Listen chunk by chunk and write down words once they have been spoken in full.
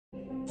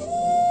Good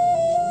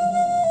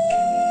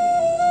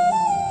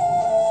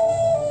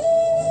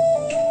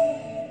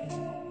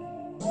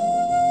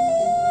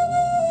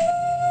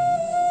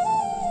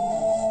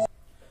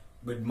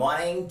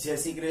morning, જય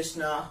શ્રી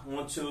કૃષ્ણ.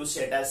 હું છું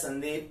શેટા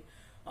Sandeep.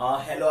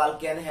 Hello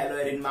alkane, hello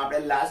arene માં આપણે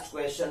લાસ્ટ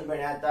ક્વેશ્ચન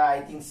ભણ્યા હતા,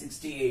 આઈ થિંક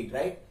 68,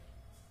 રાઈટ?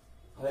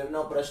 હવે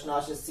એમનો પ્રશ્ન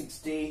હશે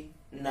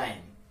 69.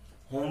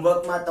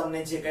 હોમવર્કમાં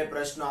તમને જે કઈ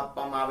પ્રશ્નો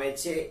આપવામાં આવે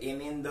છે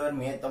એની અંદર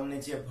મેં તમને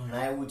જે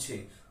ભણાવ્યું છે,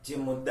 જે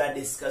મુદ્દા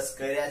ડિસ્કસ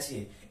કર્યા છે,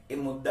 એ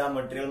મુદ્દા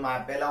મટીરીયલમાં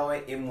આપેલા હોય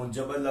એ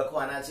મુજબ જ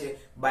લખવાના છે.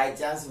 બાય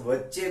ચાન્સ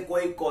વચ્ચે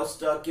કોઈ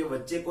કોષ્ટક કે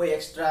વચ્ચે કોઈ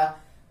એક્સ્ટ્રા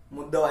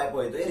મુદ્દો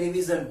આપ્યો હોય તો એ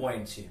રિવિઝન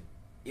પોઈન્ટ છે,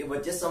 એ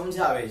વચ્ચે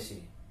સમજાવે છે.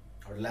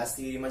 લાસ્ટ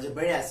થિયરીમાં જે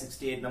ભણ્યા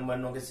 68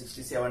 નંબરનો કે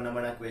 67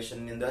 નંબરના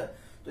ક્વેશ્ચન ની અંદર,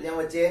 તો ત્યાં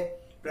વચ્ચે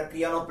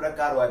પ્રક્રિયાનો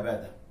પ્રકારો આપ્યા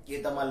હતા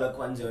કે તમારે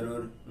લખવાની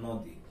જરૂર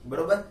નહોતી,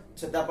 બરોબર?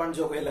 છતાં પણ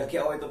જો કોઈ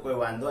લખ્યા હોય તો કોઈ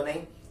વાંધો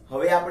નહીં.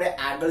 હવે આપણે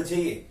આગળ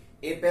જઈએ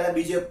એ પહેલા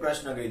બીજો એક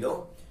પ્રશ્ન કહી દઉં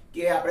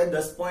કે આપણે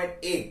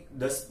 10.1,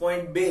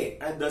 10.2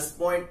 અને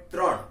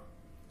 10.3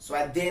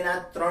 સ્વાધ્યાયના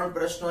 3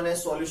 પ્રશ્નોને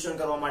સોલ્યુશન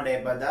કરવા માટે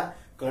આપ્યા હતા.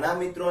 ઘણા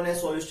મિત્રોને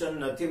સોલ્યુશન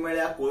નથી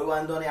મળ્યા, કોઈ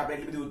વાંધો નહીં, આપણે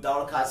એટલી બધી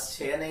ઉતાવળ ખાસ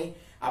છે નહીં.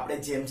 આપણે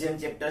જેમ જેમ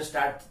ચેપ્ટર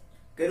સ્ટાર્ટ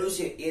કર્યું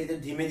છે એ રીતે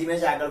ધીમે ધીમે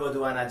જ આગળ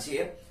વધવાના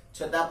છીએ.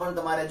 છતાં પણ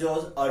તમારે જો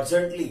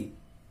અર્જન્ટલી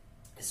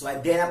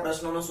સ્વાધ્યાયના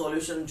પ્રશ્નોનું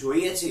સોલ્યુશન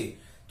જોઈએ છે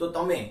તો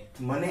તમે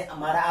મને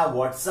અમારા આ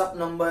વોટ્સઅપ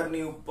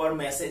નંબરની ઉપર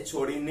મેસેજ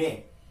છોડીને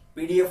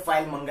પીડીએફ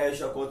ફાઇલ મંગાવી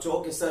શકો છો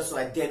કે સર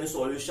સ્વાધ્યાયનું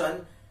સોલ્યુશન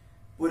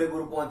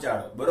પૂરેપૂરું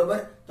પહોંચાડો, બરોબર?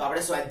 તો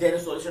આપણે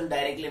સ્વાધ્યાયનું સોલ્યુશન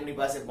ડાયરેક્ટલી એમની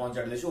પાસે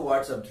પહોંચાડી દઈશું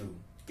વોટ્સઅપ થ્રુ.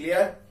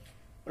 ક્લિયર?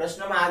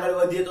 પ્રશ્નમાં આગળ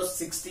વધીએ તો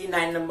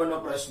 69 નંબરનો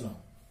પ્રશ્ન,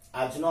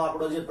 આજનો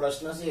આપણો જે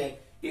પ્રશ્ન છે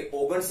એ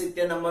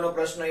 69 નંબરનો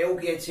પ્રશ્ન એવું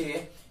કહે છે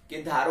કે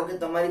ધારો કે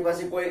તમારી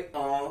પાસે કોઈ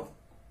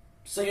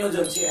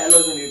સંયોજન છે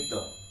હેલોજન યુક્ત,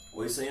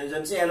 કોઈ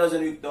સંયોજન છે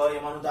હેલોજન યુક્ત,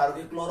 એમાંનું ધારો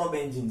કે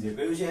ક્લોરોબેન્ઝીન છે.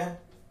 કયું છે?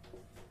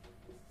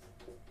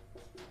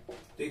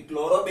 તો એ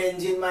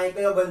ક્લોરોબેન્ઝીન માં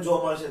કયો બંધ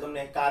જોવા મળશે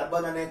તમને?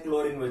 કાર્બન અને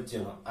ક્લોરીન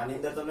વચ્ચેનો. આની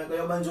અંદર તમને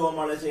કયો બંધ જોવા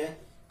મળે છે?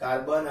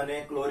 કાર્બન અને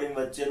ક્લોરીન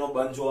વચ્ચેનો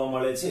બંધ જોવા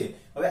મળે છે.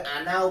 હવે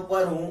આના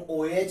ઉપર હું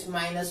OH-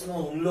 નો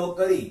હુમલો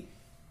કરી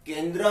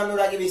કેન્દ્ર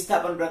અનુરાગી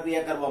વિસ્થાપન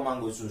પ્રક્રિયા કરવા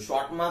માંગુ છું.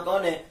 શોર્ટમાં કહો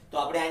ને તો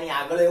આપણે આની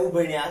આગળ એવું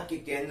ભણ્યા કે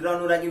કેન્દ્ર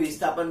અનુરાગી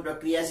વિસ્થાપન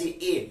પ્રક્રિયા છે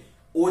એ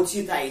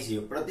ઓછી થાય છે,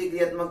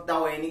 પ્રતિક્રિયાત્મકતા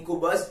હોય એની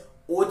ખૂબ જ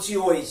ઓછી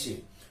હોય છે.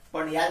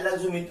 પણ યાદ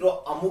રાખજો મિત્રો,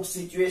 અમુક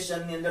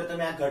સિચ્યુએશન ની અંદર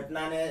તમે આ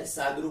ઘટનાને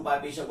સાદુરૂપ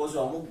આપી શકો છો.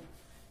 અમુક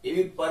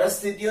એવી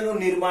પરિસ્થિતિઓનું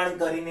નિર્માણ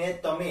કરીને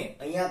તમે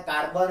અહીંયા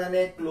કાર્બન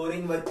અને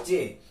ક્લોરીન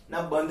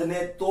વચ્ચેના બંધને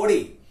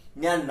તોડી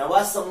ત્યાં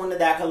નવા સમૂહને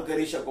દાખલ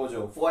કરી શકો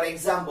છો. ફોર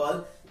એક્ઝામ્પલ,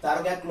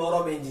 ધારો કે આ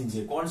ક્લોરોબેન્ઝીન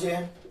છે. કોણ છે?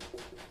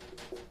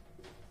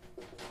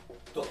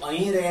 તો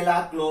અહીં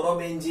રહેલા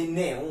ક્લોરોબેન્ઝીન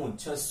ને હું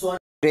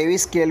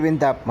 623 કેલ્વિન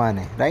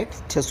તાપમાને, રાઈટ,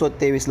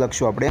 623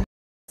 લખશું આપણે,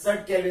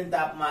 60 કેલ્વિન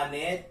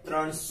તાપમાને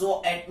 300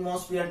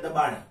 એટમોસ્ફિયર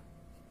દબાણે,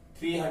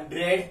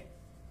 300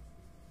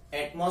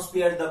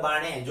 એટમોસ્ફિયર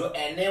દબાણે જો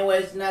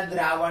NaOH ના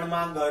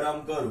દ્રાવણમાં ગરમ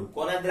કરું.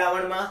 કોના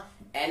દ્રાવણમાં?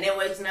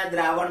 NaOH ના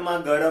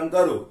દ્રાવણમાં ગરમ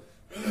કરું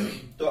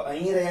તો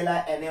અહીં રહેલા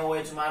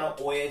NaOH માનો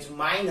OH-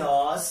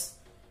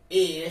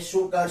 એ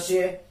શું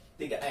કરશે?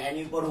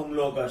 એની ઉપર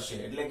હુમલો કરશે,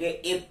 એટલે કે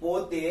એ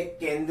પોતે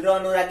કેન્દ્ર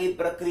અનુરાગી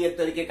પ્રક્રિયક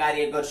તરીકે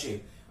કાર્ય કરશે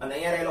અને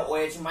અહીંયા રહેલો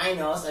OH-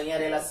 અહીંયા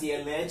રહેલા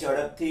Cl ને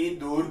ઝડપથી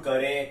દૂર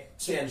કરે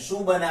છે.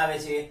 શું બનાવે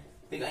છે?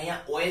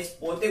 અહીંયા OH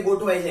પોતે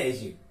ગોઠવાઈ જાય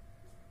છે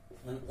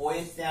અને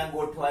OH ત્યાં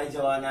ગોઠવાઈ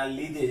જવાના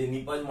લીધે જે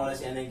નિપજ મળે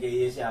છે એને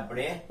કહીએ છીએ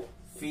આપણે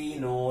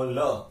ફિનોલ.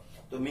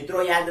 તો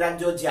મિત્રો યાદ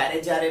રાખજો,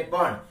 જ્યારે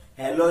પણ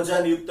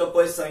હેલોજન યુક્ત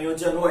કોઈ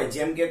સંયોજન હોય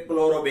જેમ કે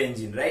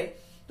ક્લોરોબેન્ઝીન, રાઈટ,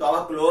 તો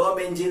આવા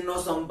ક્લોરોબેન્ઝીન નો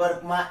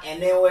સંપર્કમાં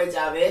NaOH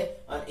આવે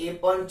અને એ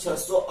પણ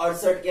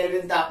 668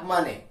 કેલ્વિન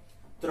તાપમાને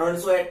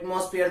 300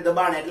 એટમોસ્ફિયર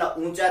દબાણે, એટલે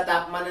ઊંચા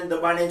તાપમાને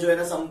દબાણે જો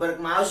એના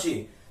સંપર્કમાં આવશે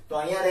તો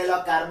અહીંયા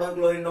રહેલા કાર્બન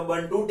ક્લોરીન નો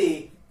બંધ તૂટી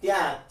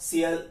ત્યાં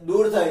Cl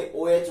દૂર થઈ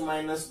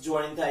OH-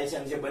 જોઈન થાય છે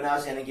અને જે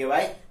બનાવશે એને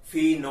કહેવાય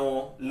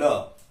ફિનોલ.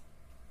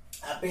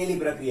 આ પહેલી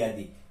પ્રક્રિયા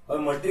હતી. હવે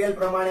મટીરીયલ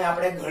પ્રમાણે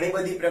આપણે ઘણી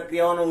બધી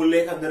પ્રક્રિયાઓનો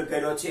ઉલ્લેખ અંદર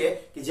કર્યો છે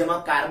કે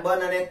જેમાં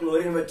કાર્બન અને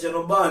ક્લોરીન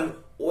વચ્ચેનો બંધ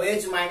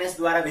OH-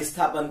 દ્વારા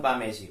વિસ્થાપન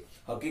પામે છે.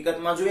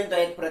 હકીકતમાં જોઈએ તો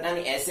એક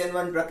પ્રકારની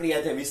SN1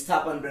 પ્રક્રિયા છે,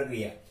 વિસ્થાપન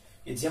પ્રક્રિયા,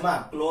 કે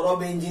જેમાં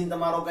ક્લોરોબેન્ઝીન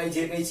તમારો કઈ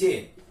જે કઈ છે,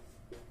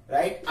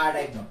 રાઈટ, આ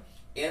ટાઈપનો,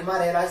 એમાં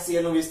રહેલા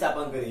Cl નું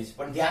વિસ્થાપન કરીએ છીએ.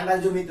 પણ ધ્યાન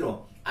રાખજો મિત્રો,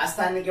 આ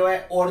સ્થાનને કહેવાય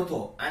ઓર્થો,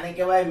 આને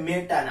કહેવાય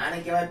મેટાન, આને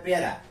કહેવાય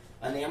પેરા.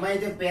 અને એમાં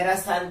તે પેરા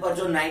સ્થાન પર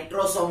જો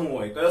નાઇટ્રો સમૂહ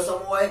હોય, કયો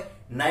સમૂહ હોય?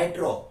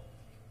 નાઇટ્રો.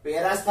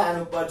 પેરા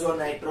સ્થાન ઉપર જો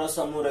નાઇટ્રો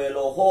સમૂહ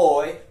રહેલો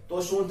હોય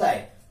તો શું થાય?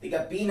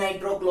 p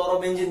નાઇટ્રો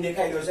ક્લોરોબેન્ઝીન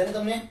દેખાઈ રહ્યો છે ને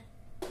તમને?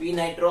 p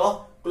nitro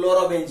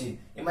ક્લોરોબેન્ઝીન.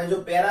 એમાં જો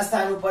પેરા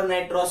સ્થાન ઉપર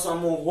નાઇટ્રો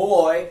સમૂહ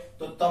હોય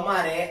તો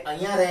તમારે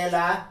અહીંયા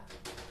રહેલા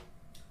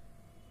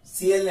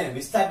Cl ને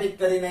વિસ્થાપિત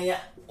કરીને અહીંયા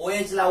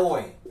OH લાવવો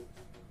હોય,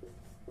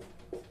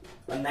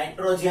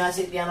 નાઇટ્રો જ્યાં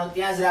છે ત્યાંનો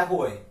ત્યાં જ રાખવો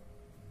હોય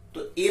તો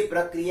એ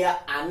પ્રક્રિયા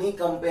આની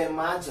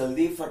કમ્પેરમાં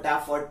જલ્દી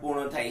ફટાફટ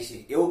પૂર્ણ થાય છે.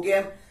 એવું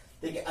કેમ?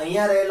 કે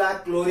અહીંયા રહેલા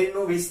ક્લોરીન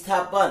નું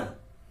વિસ્થાપન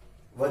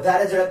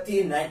વધારે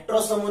ઝડપથી નાઇટ્રો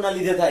સમૂહના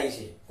લીધે થાય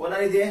છે. કોના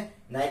લીધે?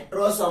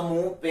 નાઇટ્રો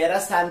સમૂહ પેરા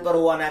સ્થાન પર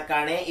હોવાના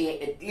કારણે એ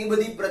એટલી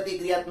બધી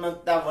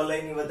પ્રતિક્રિયાત્મકતા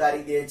વલયની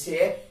વધારી દે છે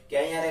કે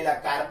અહીંયા રહેલા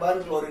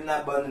કાર્બન ક્લોરીનના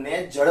બંધને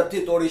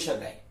ઝડપથી તોડી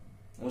શકાય.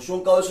 હું શું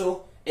કહું છું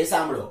એ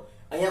સાંભળો.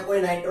 અહીંયા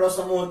કોઈ નાઇટ્રો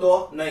સમૂહ હતો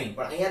નહીં,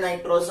 પણ અહીંયા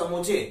નાઇટ્રો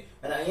સમૂહ છે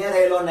અને અહીંયા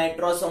રહેલો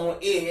નાઇટ્રો સમૂહ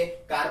એ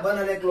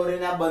કાર્બન અને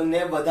ક્લોરીનના બંધને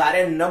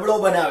વધારે નબળો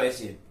બનાવે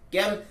છે.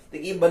 કેમ? તો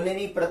કે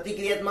બંનેની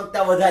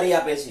પ્રતિક્રિયાત્મકતા વધારી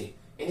આપે છે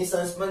એની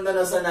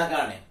સંસ્પંદન અસરના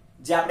કારણે,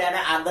 જે આપણે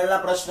આના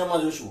આગળના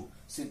પ્રશ્નમાં જોશું.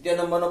 70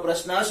 નંબરનો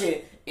પ્રશ્ન હશે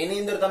એની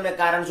અંદર તમને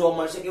કારણ જોવા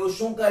મળશે કે એવું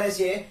શું કરે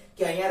છે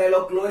કે અહીંયા રહેલો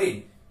ક્લોરીન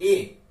એ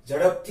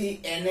ઝડપથી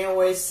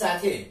NaOH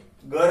સાથે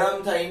ગરમ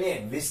થઈને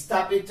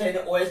વિસ્થાપિત થઈને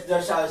OH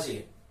દર્શાવે છે.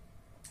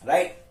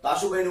 રાઈટ? તો આ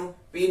શું બન્યું?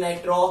 પી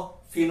નાઇટ્રો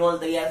ફિનોલ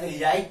તૈયાર થઈ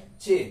જાય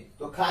છે.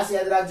 તો ખાસ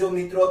યાદ રાખજો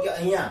મિત્રો કે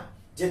અહીંયા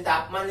જે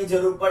તાપમાનની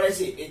જરૂર પડે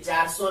છે એ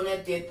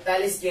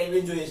 443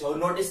 કેલ્વિન જોઈએ છે. હવે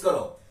નોટિસ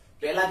કરો,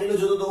 પહેલા કેટલું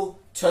જોતું હતું?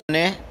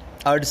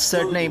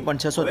 668 નહીં પણ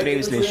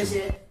 623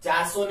 લેશું.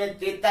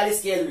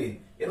 443 કેલ્વિન.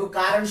 એનું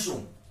કારણ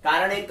શું?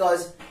 કારણ એક જ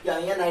કે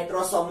અહીંયા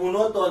નાઇટ્રો સમૂહ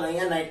નહોતો અને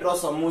અહીંયા નાઇટ્રો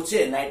સમૂહ છે.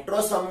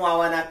 નાઇટ્રો સમૂહ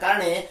આવવાના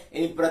કારણે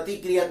એની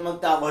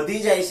પ્રતિક્રિયાત્મકતા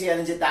વધી જાય છે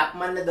અને જે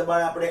તાપમાન ને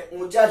દબાણ આપણે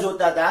ઊંચા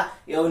જોતા હતા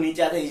એ હવે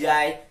નીચા થઈ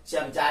જાય છે.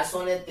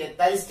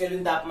 443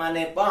 કેલ્વિન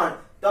તાપમાને પણ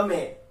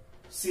તમે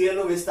Cl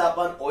નું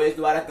વિસ્થાપન OH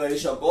દ્વારા કરી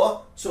શકો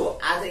છો.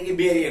 આ થઈ ગઈ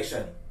બે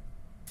રિએક્શન.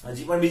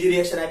 હજી પણ બીજી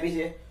રિએક્શન આપી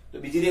છે, તો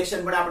બીજી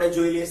રિએક્શન પણ આપણે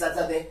જોઈ લઈએ સાથે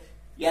સાથે.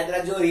 યાદ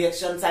રાખજો,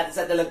 રિએક્શન સાથે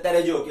સાથે લખતા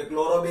રહેજો કે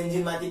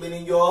ક્લોરોબેન્ઝીન માંથી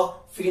બની ગયો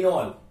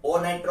ફિનોલ,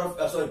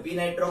 પી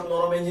નાઇટ્રો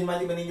ક્લોરોબેન્ઝીન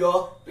માંથી બની ગયો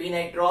પી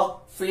નાઇટ્રો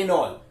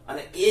ફિનોલ.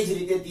 અને એ જ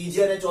રીતે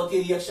ત્રીજી અને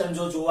ચોથી રિએક્શન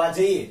જો જોવા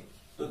જઈએ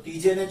તો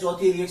ત્રીજી અને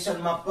ચોથી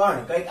રિએક્શનમાં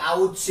પણ કંઈક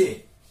આવું જ છે.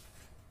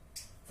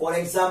 ફોર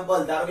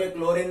એક્ઝામ્પલ, ધારો કે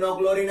ક્લોરીન નો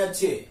ક્લોરીન જ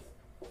છે.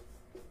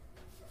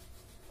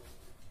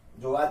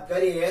 જો વાત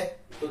કરીએ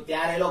તો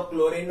ત્યાં રહેલો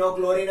ક્લોરીન નો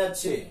ક્લોરીન જ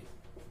છે.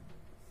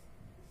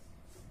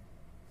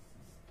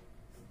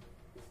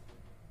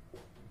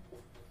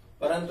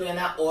 પરંતુ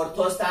એના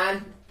ઓર્થો સ્થાન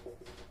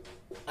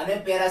અને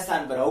પેરા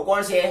સ્થાન પર હવે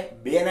કોણ છે?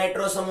 બે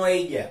નાઇટ્રો સમૂહ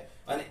આવી ગયા.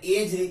 અને એ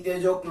જ રીતે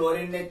જો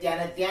ક્લોરીન ને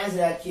ત્યાં જ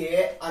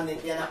રાખીએ અને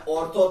તેના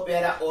ઓર્થો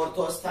પેરા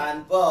ઓર્થો સ્થાન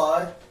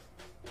પર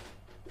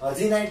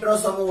હજી નાઇટ્રો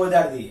સમૂહ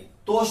વધારી દઈએ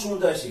તો શું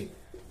થશે?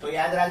 તો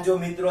યાદ રાખજો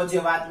મિત્રો, જે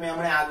વાત મેં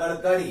હમણાં આગળ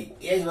કરી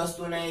એ જ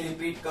વસ્તુને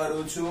રિપીટ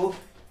કરું છું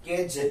કે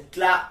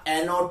જેટલા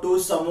NO2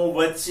 સમૂહ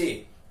વધશે,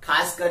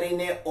 ખાસ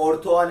કરીને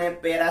ઓર્થો અને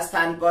પેરા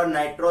સ્થાન પર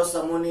નાઇટ્રો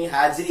સમૂહની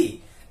હાજરી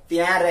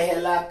ત્યાં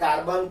રહેલા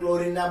કાર્બન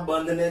ક્લોરીનના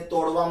બંધને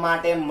તોડવા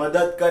માટે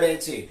મદદ કરે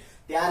છે.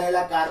 ત્યાં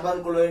રહેલા કાર્બન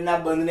ક્લોરીનના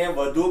બંધને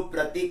વધુ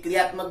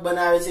પ્રતિક્રિયાત્મક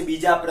બનાવે છે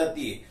બીજા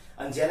પ્રત્યે,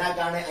 અને જેના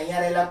કારણે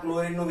અહીંયા રહેલા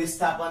ક્લોરીનનું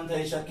વિસ્થાપન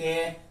થઈ શકે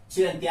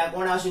છે. ત્યાં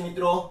કોણ આવશે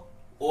મિત્રો?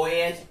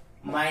 OH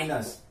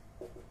minus.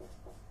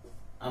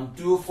 આમ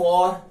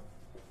 2,4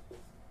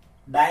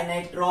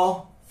 ડાયનાઇટ્રો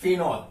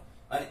ફિનોલ.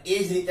 અને એ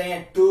જ રીતે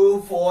અહીંયા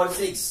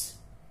 2,4,6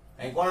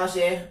 અહીં કોણ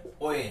હશે?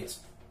 OH.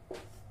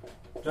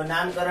 જો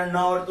નામકરણ ન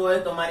આવડતું હોય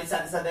તો મારી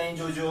સાથે સાથે અહીં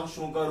જોજો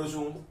શું કરું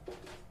છું.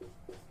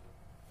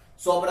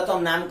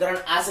 સૌપ્રથમ નામકરણ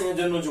આ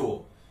સંયોજનનું જુઓ.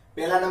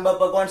 પહેલા નંબર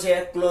પર કોણ છે?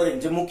 ક્લોરીન,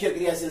 જે મુખ્ય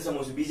ક્રિયાશીલ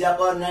સમૂહ છે. બીજા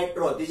પર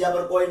નાઇટ્રો, ત્રીજા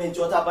પર કોઈ નહીં,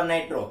 ચોથા પર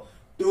નાઇટ્રો.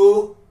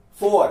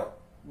 2,4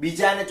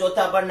 બીજા અને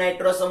ચોથા પર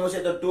નાઇટ્રો સમૂહ છે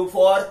તો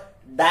 2,4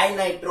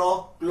 ડાયનાઇટ્રો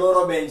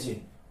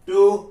ક્લોરોબેન્ઝીન.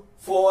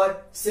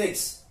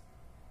 2,4,6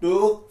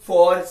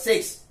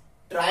 2,4,6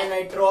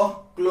 ટ્રાઇનાઇટ્રો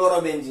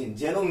ક્લોરોબેન્ઝીન,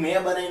 જેનું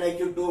મેં બનાવી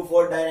નાખ્યું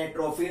 2,4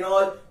 ડાયનાઇટ્રો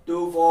ફિનોલ,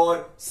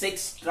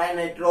 2,4,6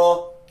 ટ્રાઇનાઇટ્રો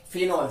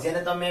ફિનોલ,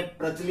 જેને તમે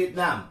પ્રચલિત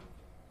નામ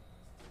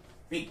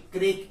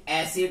પિક્રિક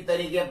એસિડ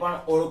તરીકે પણ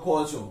ઓળખો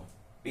છો.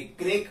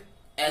 પિક્રિક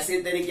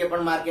એસિડ તરીકે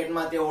પણ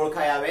માર્કેટમાં તે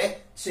ઓળખાઈ આવે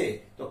છે.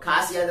 તો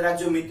ખાસ યાદ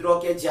રાખજો મિત્રો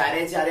કે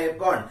જ્યારે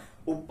પણ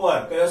ઉપર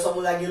કયો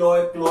સમૂહ લાગેલો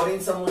હોય?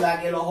 ક્લોરીન સમૂહ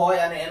લાગેલો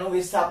હોય અને એનું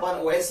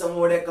વિસ્થાપન OH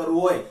સમૂહ વડે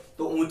કરવું હોય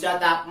તો ઊંચા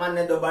તાપમાન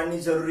ને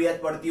દબાણની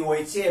જરૂરિયાત પડતી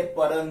હોય છે.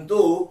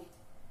 પરંતુ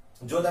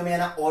જો તમે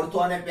એના ઓર્થો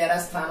અને પેરા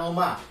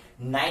સ્થાનોમાં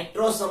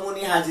નાઇટ્રો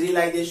સમૂહની હાજરી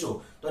લાવી દેશો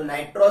તો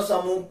નાઇટ્રો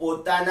સમૂહ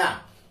પોતાના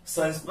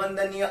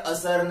સંસ્પંદનીય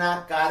અસરના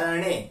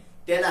કારણે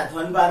તેના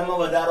ધનભારમાં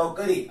વધારો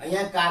કરી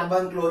અહીંયા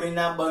કાર્બન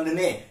ક્લોરીનના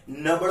બંધને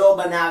નબળો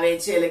બનાવે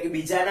છે, એટલે કે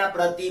બીજાના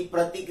પ્રતિ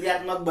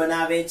પ્રતિક્રિયાત્મક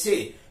બનાવે છે.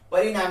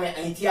 પરિણામે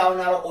અહીંથી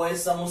આવનારો OH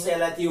સમૂહ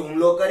સહેલાથી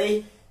હુમલો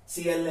કરી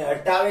Cl ને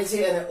હટાવે છે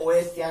અને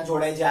OH ત્યાં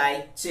જોડાઈ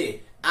જાય છે.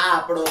 આ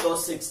આપણો તો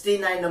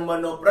 69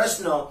 નંબરનો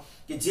પ્રશ્ન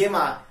કે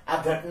જેમાં આ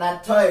ઘટના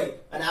થઈ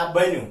અને આ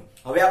બન્યું.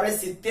 હવે આપણે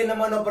 70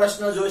 નંબરનો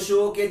પ્રશ્ન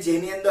જોઈશું કે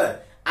જેની અંદર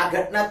આ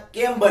ઘટના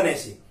કેમ બને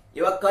છે,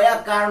 એવા કયા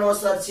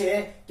કારણોસર છે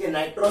કે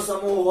નાઇટ્રો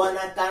સમૂહ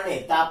હોવાના કારણે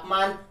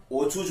તાપમાન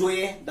ઓછું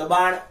જોઈએ,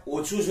 દબાણ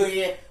ઓછું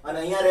જોઈએ અને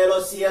અહીંયા રહેલો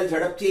Cl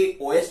ઝડપથી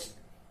OH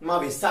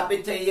માં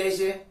વિસ્થાપિત થઈ જાય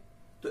છે.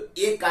 તો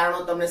એ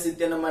કારણો તમને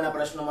 70 નંબરના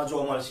પ્રશ્નોમાં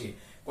જોવા મળશે.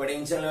 કોઈ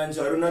ટેન્શન લેવાની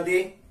જરૂર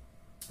નથી,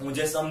 હું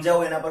જે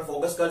સમજાવું એના પર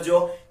ફોકસ કરજો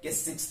કે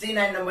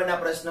 69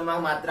 નંબરના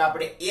પ્રશ્નમાં માત્ર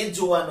આપણે એ જ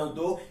જોવાનું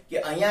હતું કે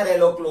અહીંયા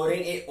રહેલો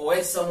ક્લોરીન એ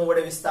OH સમૂહ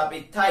વડે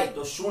વિસ્થાપિત થાય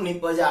તો શું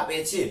નિપજ આપે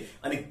છે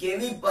અને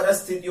કેવી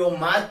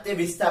પરિસ્થિતિઓમાં તે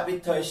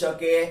વિસ્થાપિત થઈ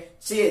શકે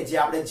છે, જે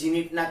આપણે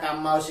જીનીટના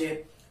કામમાં આવશે.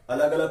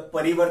 અલગ અલગ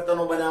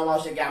પરિવર્તનો બનાવવામાં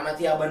આવશે કે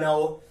આમાંથી આ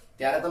બનાવો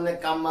ત્યારે તમને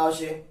કામમાં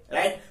આવશે.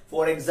 રાઈટ?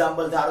 ફોર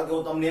એક્ઝામ્પલ, ધારો કે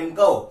હું તમને એમ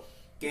કહું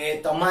કે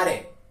તમારે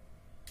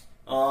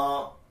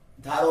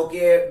ધારો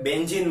કે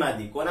બેન્ઝીન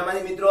માંથી,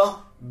 કોનામાંથી મિત્રો?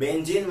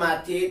 બેન્ઝીન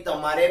માંથી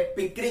તમારે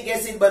પિક્રિક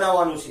એસિડ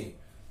બનાવવાનું છે.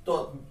 તો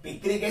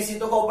પિક્રિક એસિડ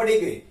તો ખબર પડી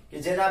ગઈ કે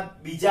જેના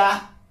બીજા,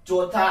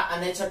 ચોથા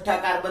અને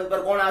છઠ્ઠા કાર્બન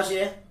પર કોણ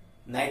આવશે?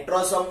 નાઇટ્રો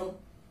સમૂહ.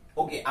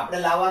 ઓકે, આપણે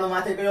લાવવાનો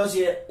માથે કયો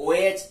છે?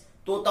 OH.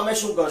 તો તમે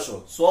શું કરશો?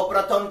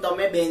 સૌપ્રથમ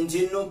તમે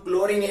બેન્ઝીન નું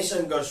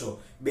ક્લોરિનેશન કરશો.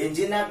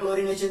 બેન્ઝીન ના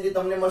ક્લોરિનેશન થી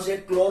તમને મળશે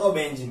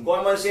ક્લોરોબેન્ઝીન.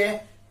 કોણ મળશે?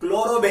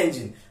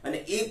 ક્લોરોબેન્ઝીન. અને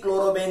એ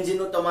ક્લોરોબેન્ઝીન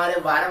નું તમારે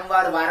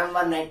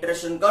વારંવાર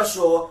નાઇટ્રેશન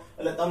કરશો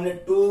એટલે તમને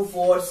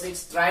 2,4,6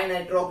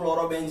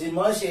 ટ્રાઇનાઇટ્રોક્લોરોબેન્ઝીન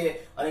મળશે.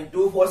 અને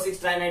 2,4,6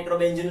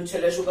 ટ્રાઇનાઇટ્રોબેન્ઝીન નું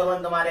છેલ્લે શું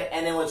કરવાનું? તમારે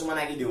NaOH માં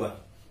નાખી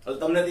દેવાનું. એટલે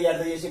તમને તૈયાર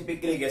થઈ જશે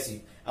પિક્રિક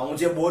એસિડ. હું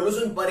જે બોલું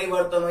છું ને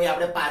પરિવર્તનો એ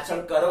આપણે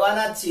પાછળ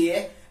કરવાના જ છીએ.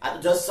 આ તો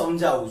જસ્ટ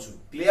સમજાવું છું.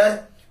 ક્લિયર?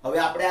 હવે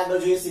આપણે આગળ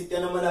જોઈએ 70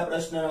 નંબરના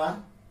પ્રશ્નમાં.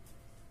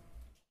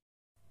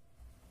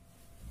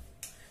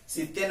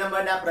 70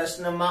 નંબરના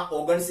પ્રશ્નમાં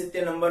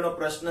 69 નંબરનો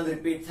પ્રશ્ન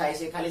રિપીટ થાય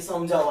છે, ખાલી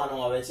સમજાવવાનો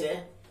આવે છે.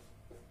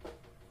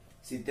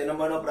 70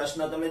 નંબરનો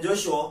પ્રશ્ન તમે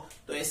જોશો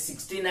તો એ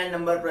 69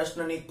 નંબર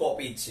પ્રશ્નની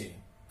કોપી છે.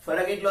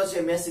 ફરક એટલો છે,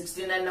 મેં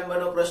 69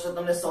 નંબરનો પ્રશ્ન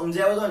તમને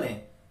સમજાવ્યો હતો ને,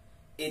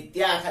 એ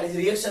ત્યાં ખાલી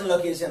રિએક્શન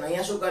લખી છે, અને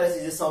અહીંયા શું કરે છે?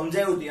 જે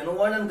સમજાવ્યું હતું એનું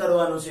વર્ણન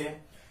કરવાનું છે.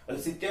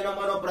 70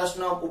 નંબરનો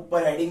પ્રશ્ન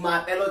ઉપર હેડિંગમાં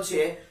આપેલો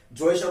છે,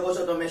 જોઈ શકો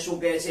છો તમે. શું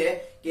કહે છે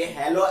કે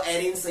હેલો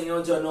એરિન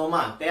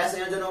સંયોજનોમાં, કયા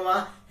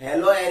સંયોજનોમાં?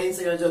 હેલો એરિન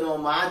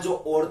સંયોજનોમાં જો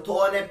ઓર્થો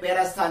અને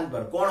પેરા સ્થાન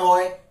પર કોણ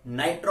હોય?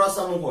 નાઇટ્રો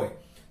સમૂહ હોય.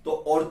 તો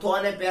ઓર્થો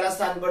અને પેરા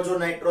સ્થાન પર જો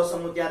નાઇટ્રો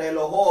સમૂહ ત્યાં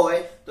રહેલો હોય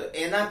તો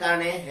એના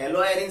કારણે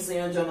હેલો એરિન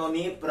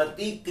સંયોજનોની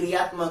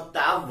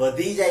પ્રતિક્રિયાત્મકતા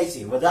વધી જાય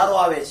છે, વધારો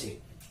આવે છે.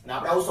 અને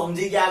આપણે આવું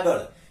સમજી ગયા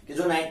આગળ કે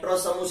જો નાઇટ્રો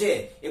સમૂહ છે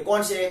એ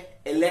કોણ છે?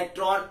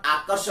 ઇલેક્ટ્રોન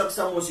આકર્ષક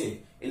સમૂહ છે.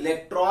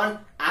 ઇલેક્ટ્રોન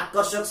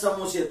આકર્ષક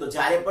સમૂહ છે. તો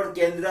જ્યારે પણ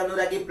કેન્દ્ર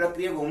અનુરાગી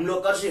પ્રક્રિયા હુમલો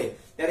કરશે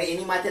ત્યારે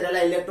એની માથે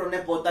રહેલા ઇલેક્ટ્રોનને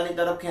પોતાની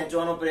તરફ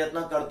ખેંચવાનો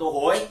પ્રયત્ન કરતો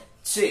હોય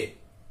છે.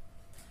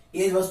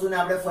 એ જ વસ્તુને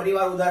આપણે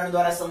ફરીવાર ઉદાહરણ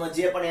દ્વારા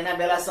સમજીએ, પણ એના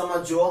પહેલા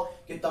સમજો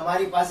કે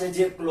તમારી પાસે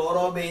જે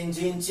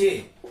ક્લોરોબેન્ઝીન છે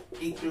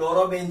એ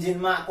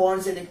ક્લોરોબેન્ઝીનમાં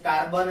કોણ છે? તે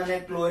કાર્બન અને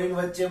ક્લોરીન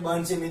વચ્ચે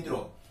બંધ છે મિત્રો.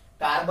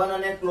 કાર્બન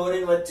અને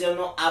ક્લોરીન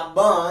વચ્ચેનો આ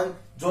બંધ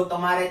જો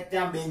તમારે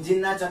ત્યાં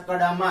બેન્ઝીનના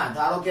ચક્કડામાં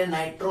ધારો કે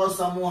નાઇટ્રો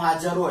સમૂહ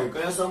હાજર હોય,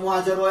 કયો સમૂહ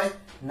હાજર હોય?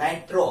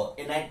 નાઇટ્રો.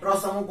 એ નાઇટ્રો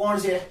સમૂહ કોણ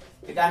છે?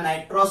 કે આ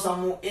નાઇટ્રો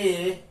સમૂહ એ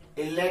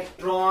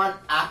ઇલેક્ટ્રોન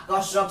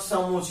આકર્ષક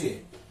સમૂહ છે.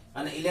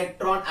 અને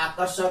ઇલેક્ટ્રોન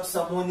આકર્ષક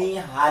સમૂહની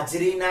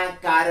હાજરીના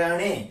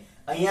કારણે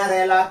અહીંયા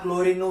રહેલા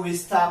ક્લોરીનનું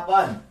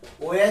વિસ્થાપન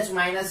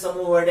OH-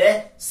 સમૂહ વડે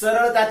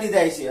સરળતાથી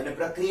થાય છે અને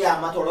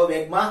પ્રક્રિયામાં થોડો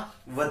વેગમાં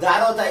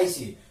વધારો થાય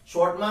છે.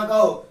 શોર્ટમાં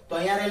કહું તો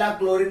અહીંયા રહેલા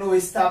ક્લોરીનનું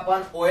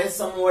વિસ્થાપન OH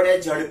સમૂહ વડે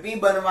ઝડપી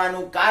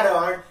બનવાનું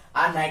કારણ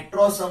આ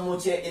નાઇટ્રો સમૂહ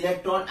છે,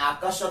 ઇલેક્ટ્રોન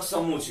આકર્ષક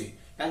સમૂહ છે.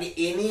 કારણ કે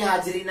એની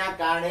હાજરીના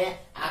કારણે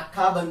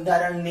આખા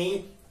બંધારણની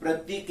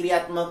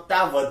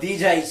પ્રતિક્રિયાત્મકતા વધી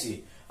જાય છે.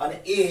 અને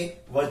એ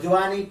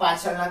વધવાની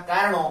પાછળના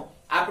કારણો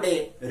આપણે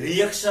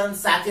રિએક્શન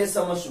સાથે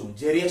સમજશું.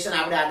 જે રિએક્શન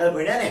આપણે આગળ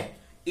ભણ્યા ને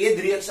એ જ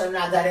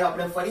રિએક્શનના આધારે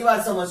આપણે ફરીવાર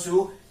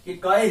સમજશું કે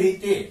કઈ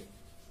રીતે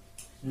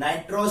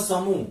નાઇટ્રો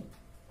સમૂહ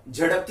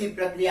ઝડપથી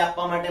પ્રક્રિયા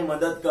આપવા માટે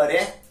મદદ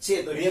કરે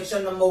છે. તો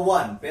રિએક્શન નંબર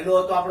 1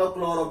 પેલો હતો આપણો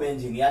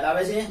ક્લોરોબેન્ઝીન. યાદ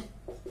આવે છે?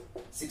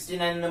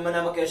 69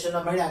 નંબરના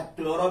ક્વેશ્ચનમાં ભણ્યા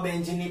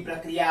ક્લોરોબેન્ઝીનની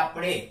પ્રક્રિયા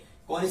આપણે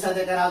કોની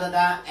સાથે કરાવતા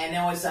હતા?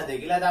 NaOH સાથે.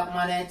 કેટલા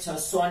તાપમાને?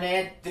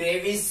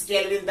 623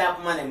 કેલ્વિન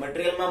તાપમાને.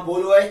 મટીરીયલમાં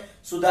ભૂલ હોય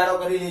સુધારો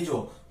કરી લેજો.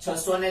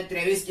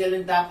 623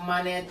 કેલ્વિન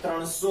તાપમાને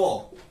 300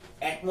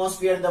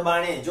 એટમોસ્ફિયર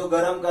દબાણે જો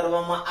ગરમ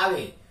કરવામાં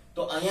આવે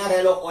તો અહીંયા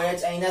રહેલો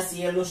OH અહીંના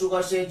Cl નું શું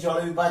કરશે? જળ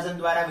વિભાજન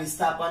દ્વારા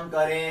વિસ્થાપન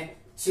કરે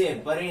છે.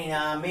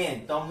 પરિણામે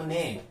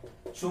તમને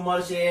શું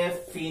મળશે?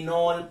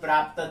 ફિનોલ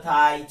પ્રાપ્ત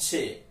થાય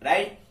છે.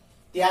 રાઈટ?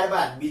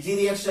 ત્યારબાદ બીજી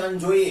રિએક્શન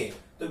જોઈએ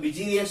તો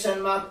બીજી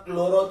રિએક્શનમાં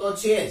ક્લોરો તો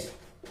છે જ,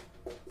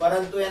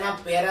 પરંતુ એના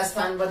પેરા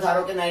સ્થાન પર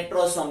ધારો કે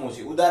નાઇટ્રો સમૂહ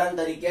છે. ઉદાહરણ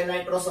તરીકે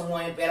નાઇટ્રો સમૂહ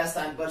અહીં પેરા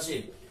સ્થાન પર છે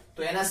તો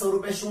એના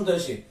સ્વરૂપે શું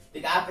થશે?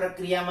 કે આ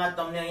પ્રક્રિયામાં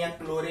તમને અહીંયા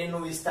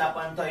ક્લોરીનનું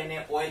વિસ્થાપન થઈને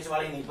OH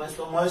વાળી નિપજ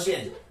તો મળશે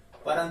જ,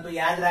 પરંતુ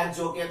યાદ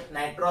રાખજો કે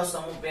નાઇટ્રો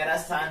સમૂહ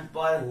પેરા સ્થાન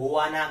પર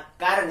હોવાના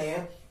કારણે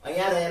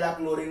અહીંયા રહેલા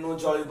ક્લોરીનનું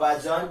જળ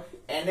વિભાજન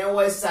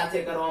NaOH સાથે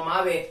કરવામાં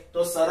આવે તો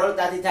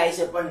સરળતાથી થાય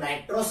છે. પણ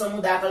નાઇટ્રો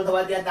સમૂહ દાખલ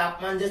થવા ત્યાં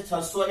તાપમાન જે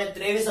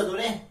 623 હતું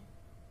ને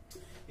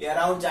એ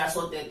અરાઉન્ડ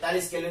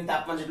 443 કેલ્વિન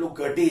તાપમાન જેટલું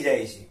ઘટી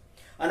જાય છે.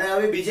 અને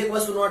હવે બીજી એક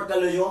વસ્તુ નોટ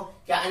કરી લેજો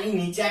કે આની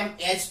નીચે એમ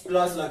H+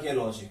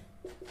 લખેલો છે.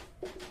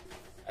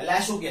 એટલે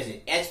આ શું કહે છે?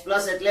 H+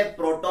 એટલે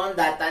પ્રોટોન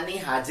દાતાની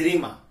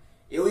હાજરીમાં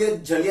એવું એક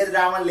જલીય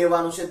દ્રાવણ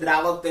લેવાનું છે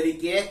દ્રાવક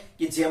તરીકે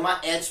કે જેમાં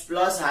H+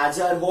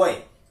 હાજર હોય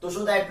તો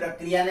શું થાય?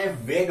 પ્રક્રિયાને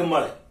વેગ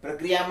મળે.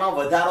 પ્રક્રિયામાં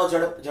વધારો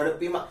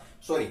ઝડપીમાં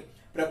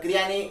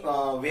પ્રક્રિયાની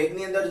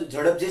વેગની અંદર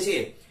ઝડપ જે છે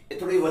એ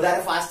થોડી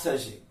વધારે ફાસ્ટ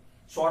થશે.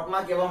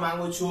 શોર્ટમાં કહેવા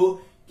માંગુ છું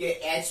કે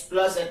H+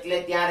 એટલે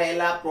ત્યાં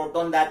રહેલા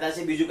પ્રોટોન દાતા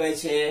છે, બીજું કઈ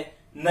છે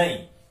નહીં.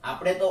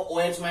 આપણે તો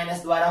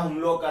OH- દ્વારા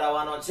હુમલો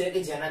કરાવવાનો છે કે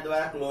જેના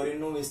દ્વારા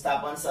ક્લોરીનનું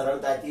વિસ્થાપન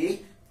સરળતાથી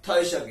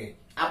થઈ શકે.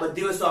 આ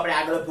બધી વસ્તુ આપણે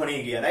આગળ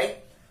ભણી ગયા. રાઈટ?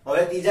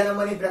 હવે ત્રીજા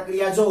નંબરની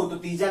પ્રક્રિયા જોઉં તો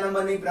ત્રીજા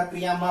નંબરની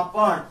પ્રક્રિયામાં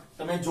પણ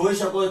તમે જોઈ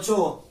શકો છો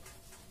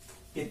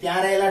કે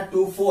ત્યાં રહેલા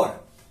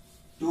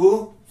 2,4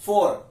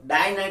 4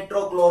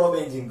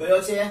 ડાયનાઇટ્રોક્લોરોબેન્ઝીન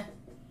કયો છે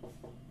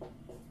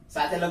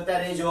સાથે લખતા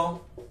રહેજો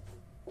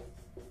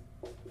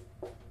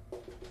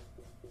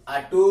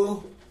આ 2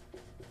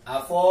 આ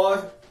 4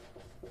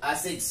 આ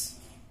 6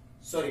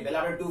 સોરી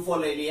પહેલા આપણે 2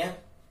 4 લઈ લઈએ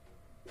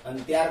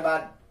અને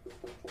ત્યારબાદ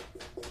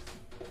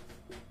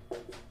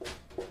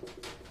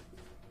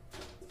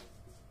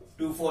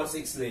 2 4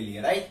 6 લઈ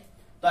લઈએ રાઈટ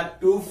તો આ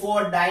 2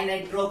 4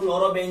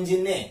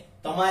 ડાયનાઇટ્રોક્લોરોબેન્ઝીન ને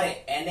તમારે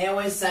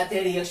NaOH સાથે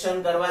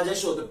રિએક્શન કરવા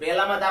જશો તો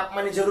પહેલામાં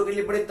તાપમાનની જરૂર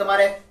કેટલી પડી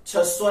તમારે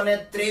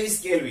 623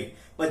 કેલ્વિન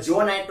પણ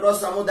જો નાઇટ્રો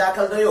સમૂહ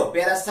દાખલ થયો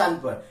પેરા સ્થાન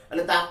પર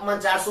એટલે તાપમાન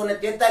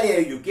 443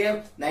 આવી ગયું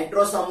કેમ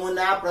નાઇટ્રો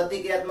સમૂહના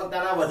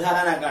પ્રતિક્રિયાત્મકતાના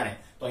વધારાના કારણે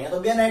તો અહીંયા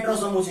તો બે નાઇટ્રો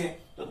સમૂહ છે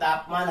તો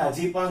તાપમાન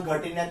હજી પણ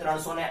ઘટીને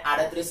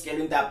 338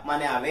 કેલ્વિન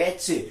તાપમાને આવે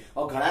છે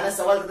હવે ઘણાને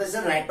સવાલ થતો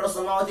છે નાઇટ્રો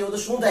સમૂહમાંથી એવું તો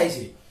શું થાય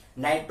છે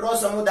નાઇટ્રો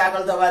સમૂહ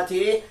દાખલ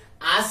થવાથી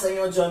આ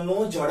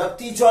સંયોજનનું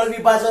ઝડપથી જળ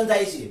વિભાજન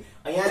થાય છે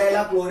અહીંયા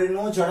રહેલા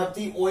ક્લોરીનનું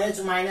ઝડપથી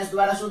OH-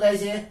 દ્વારા શું થાય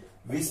છે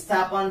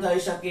વિસ્થાપન થઈ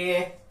શકે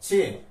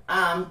છે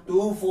આમ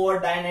 2,4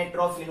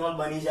 ડાયનાઇટ્રોફિનોલ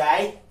બની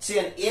જાય છે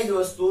અને એ જ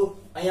વસ્તુ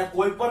અહીંયા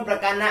કોઈ પણ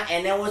પ્રકારના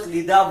NaOH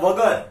લીધા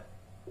વગર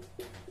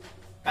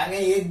કારણ કે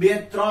 1 2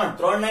 3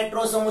 3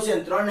 નાઇટ્રો સમૂહ છે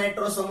 3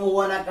 નાઇટ્રો સમૂહ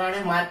હોવાના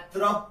કારણે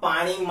માત્ર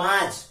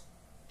પાણીમાં જ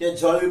તે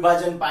જળ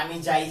વિભાજન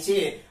પામી જાય છે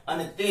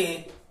અને તે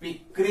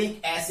પિક્રિક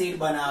એસિડ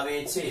બનાવે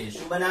છે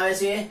શું બનાવે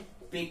છે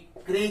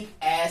પિક્રિક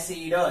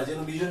એસિડ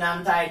જેનું બીજું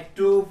નામ થાય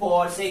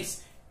 2,4,6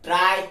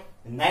 ટ્રાય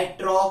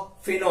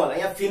નાઇટ્રોફિનોલ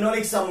અહીંયા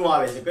ફિનોલિક સમૂહ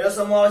આવે છે કયો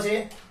સમૂહ આવે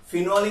છે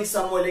ફિનોલિક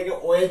સમૂહ એટલે કે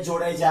OH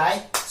જોડાઈ જાય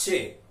છે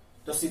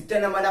તો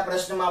 70 નંબરના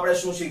પ્રશ્નમાં આપણે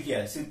શું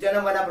શીખ્યા 70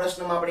 નંબરના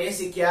પ્રશ્નમાં આપણે એ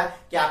શીખ્યા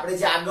કે આપણે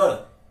જે આગળ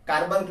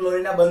કાર્બન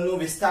ક્લોરીનના બંધનું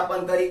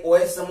વિસ્થાપન કરી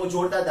OH સમૂહ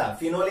જોડતા હતા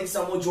ફિનોલિક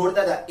સમૂહ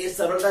જોડતા હતા એ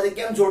સરળતાથી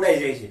કેમ જોડાઈ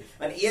જાય છે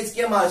અને એ જ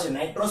કેમ આવે છે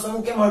નાઇટ્રો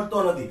સમૂહ કેમ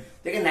હટતો નથી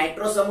તો કે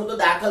નાઇટ્રો સમૂહ તો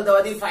દાખલ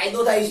થવાથી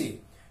ફાયદો થાય છે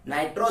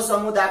નાઇટ્રો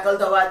સમૂહ દાખલ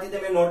થવાથી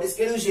તમે નોટિસ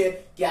કર્યું છે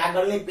કે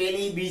આગળની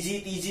પહેલી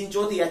બીજી ત્રીજી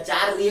ચોથી આ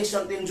ચાર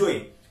રિએક્શન તમે જોઈ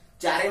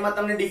ચારેયમાં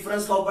તમને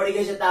ડિફરન્સ ખબર પડી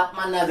ગઈ છે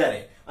તાપમાનના આધારે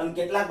અને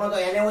કેટલાકમાં તો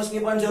NaOH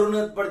ની પણ જરૂર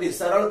નથી પડતી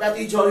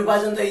સરળતાથી જળ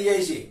વિભાજન થઈ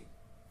જાય છે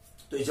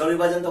તો જળ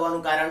વિભાજન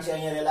થવાનું કારણ છે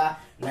અહીંયા રહેલા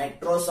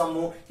નાઇટ્રો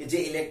સમૂહ કે જે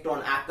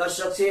ઇલેક્ટ્રોન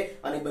આકર્ષક છે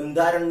અને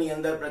બંધારણની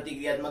અંદર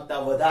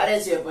પ્રતિક્રિયાત્મકતા વધારે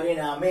છે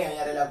પરિણામે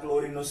અહીંયા રહેલા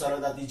ક્લોરીનનું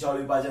સરળતાથી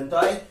જળ વિભાજન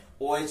થઈ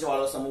OH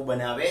વાળો સમૂહ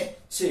બનાવે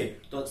છે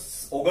તો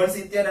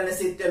 69 અને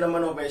 70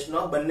 નંબરનો પ્રશ્ન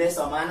બંને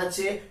સમાન જ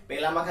છે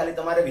પહેલામાં ખાલી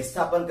તમારે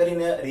વિસ્થાપન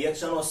કરીને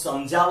રિએક્શનો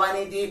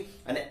સમજાવવાની હતી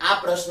અને આ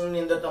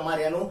પ્રશ્નની અંદર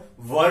તમારે એનું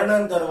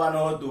વર્ણન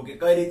કરવાનું હતું કે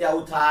કઈ રીતે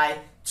આવું થાય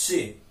છે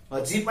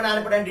હજી પણ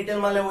આને આપણે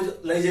ડિટેલમાં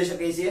લઈ જઈ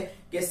શકીએ છીએ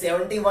કે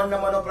 71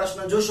 નંબરનો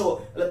પ્રશ્ન જોશો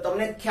એટલે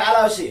તમને ખ્યાલ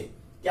આવશે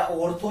કે આ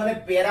ઓર્થો અને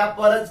પેરા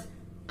પર જ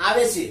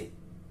આવે છે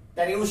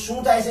ત્યારે એવું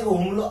શું થાય છે કે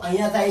હુમલો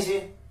અહીંયા થાય છે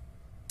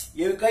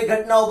એવી કઈ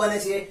ઘટનાઓ બને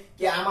છે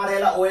કે આમાં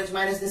રહેલા OH-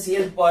 ને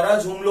Cl પર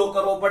જ હુમલો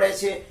કરવો પડે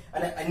છે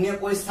અને અન્ય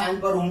કોઈ સ્થાન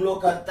પર હુમલો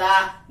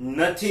કરતા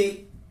નથી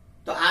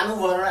તો આનું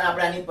વર્ણન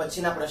આપણે આની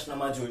પછીના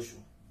પ્રશ્નમાં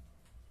જોઈશું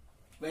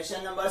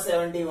ક્વેશ્ચન નંબર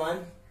 71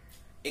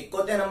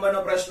 71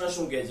 નંબરનો પ્રશ્ન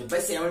શું કહે છે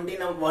ભાઈ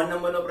 71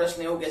 નંબરનો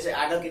પ્રશ્ન એવું કહે છે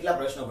આગળ કેટલા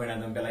પ્રશ્નો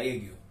ભણ્યા તમે પહેલા એ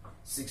ગયો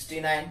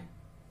 69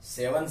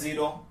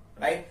 70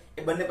 રાઈટ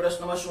એ બંને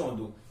પ્રશ્નોમાં શું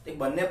હતું તે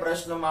બંને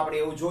પ્રશ્નોમાં આપણે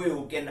એવું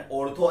જોયું કે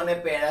ઓર્થો અને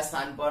પેરા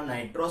સ્થાન પર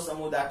નાઇટ્રો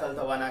સમૂહ દાખલ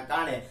થવાના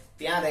કારણે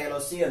ત્યાં રહેલો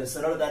Cl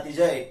સરળતાથી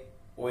જઈ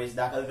OH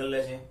દાખલ કરી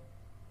લે છે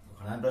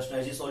ઘણા પ્રશ્નો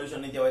હજી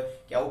સોલ્યુશન નથી હોય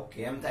કે આવું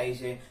કેમ થાય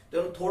છે તો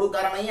એનું થોડું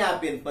કારણ અહીંયા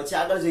આપીએ પછી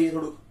આગળ જઈએ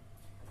થોડું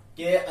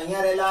કે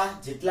અહીંયા રહેલા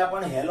જેટલા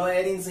પણ હેલો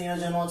એરિન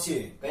સંયોજનો છે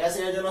કયા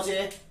સંયોજનો છે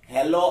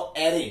હેલો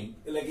એરિન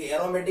એટલે કે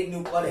એરોમેટિક ની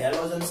ઉપર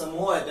હેલોજન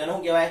સમૂહ હોય તો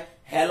એનું કહેવાય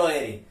હેલો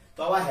એરિન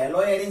તો આવા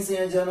હેલો એરિન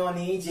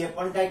સંયોજનોની જે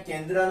પણ કઈ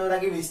કેન્દ્ર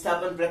અનુરાગી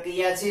વિસ્થાપન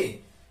પ્રક્રિયા છે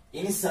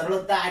એની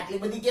સરળતા આટલી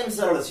બધી કેમ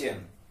સરળ છે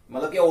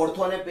મતલબ કે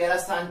ઓર્થો અને પેરા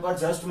સ્થાન પર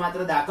જસ્ટ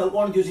માત્ર દાખલ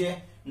કોણ થયું છે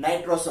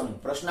નાઇટ્રો સમૂહ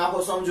પ્રશ્ન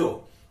આખો સમજો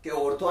કે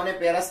ઓર્થો અને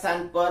પેરા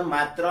સ્થાન પર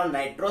માત્ર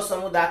નાઇટ્રો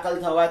સમૂહ દાખલ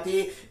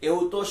થવાથી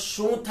એવું તો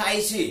શું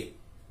થાય છે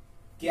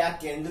કે આ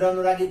કેન્દ્ર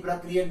અનુરાગી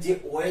પ્રક્રિયક જે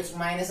OH-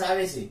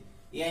 આવે છે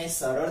એ અહીં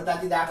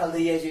સરળતાથી દાખલ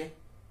થઈ જાય છે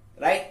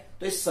રાઈટ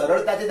તો એ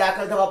સરળતાથી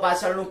દાખલ થવા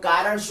પાછળનું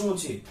કારણ શું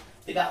છે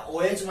કે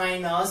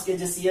OH- કે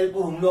જે Cl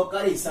પર હુમલો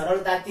કરી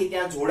સરળતાથી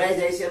ત્યાં જોડાઈ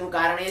જાય છે એનું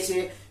કારણ એ છે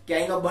કે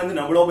અહીંનો બંધ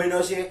નબળો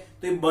બન્યો છે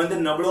તો એ બંધ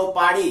નબળો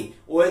પાડી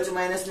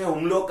OH- ને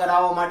હુમલો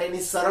કરાવવા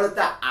માટેની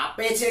સરળતા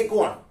આપે છે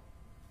કોણ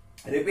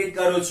રિપીટ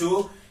કરું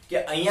છું કે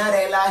અહીંયા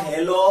રહેલા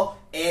હેલો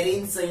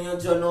એરિન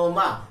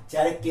સંયોજનોમાં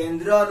જ્યારે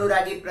કેન્દ્ર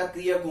અનુરાગી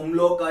પ્રક્રિયક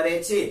હુમલો કરે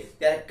છે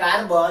ત્યારે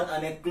કાર્બન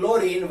અને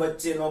ક્લોરીન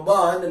વચ્ચેનો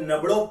બંધ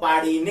નબળો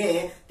પાડીને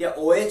ત્યાં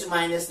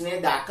OH-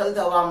 ને દાખલ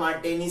થવા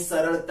માટેની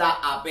સરળતા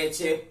આપે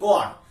છે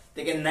કોણ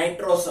તે કે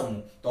નાઇટ્રો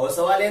સમૂહ તો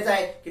સવાલ એ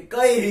થાય કે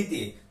કઈ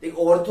રીતે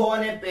ઓર્થો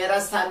અને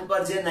પેરા સ્થાન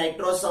પર જે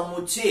નાઇટ્રો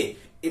સમૂહ છે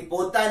એ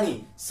પોતાની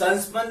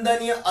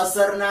સંસ્પંદનીય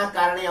અસરના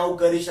કારણે આવું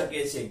કરી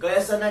શકે છે કઈ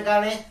અસરના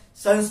કારણે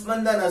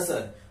સંસ્પંદન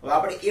અસર હવે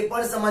આપણે એ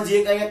પણ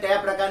સમજીએ કે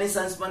કયા પ્રકારની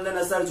સંસ્પંદન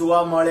અસર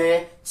જોવા મળે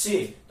છે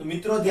તો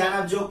મિત્રો ધ્યાન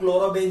આપજો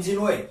ક્લોરોબેન્ઝીન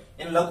હોય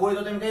એને લખવું હોય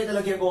તો તમે કઈ રીતે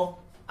લખી શકો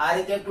આ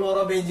રીતે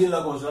ક્લોરોબેન્ઝીન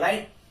લખો છો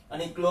રાઈટ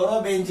અને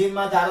ક્લોરોબેન્ઝીન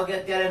માં ધારો કે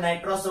અત્યારે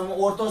નાઇટ્રો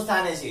સમૂહ ઓર્થો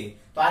સ્થાને છે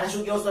તો આને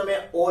શું કહો છો તમે?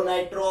 ઓ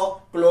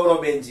નાઇટ્રો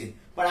ક્લોરોબેન્ઝીન.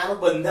 પણ આનું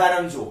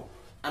બંધારણ જો,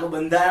 આનું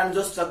બંધારણ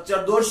જો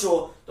સ્ટ્રક્ચર દોરશો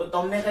તો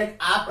તમને કંઈક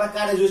આ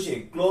પ્રકારે જોશે.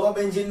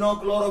 ક્લોરોબેન્ઝીન નો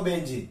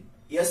ક્લોરોબેન્ઝીન,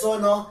 યસ ઓર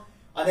નો?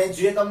 અને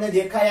જે તમને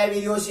દેખાય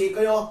આવી રહ્યો છે એ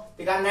કયો?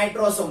 કે આ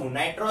નાઇટ્રો સમૂહ.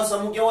 નાઇટ્રો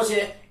સમૂહ કેવો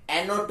છે?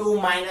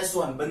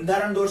 NO2-1.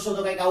 બંધારણ દોરશો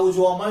તો કંઈક આવું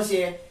જોવા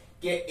મળશે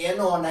કે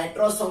એનો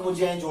નાઇટ્રો સમૂહ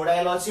જે અહીં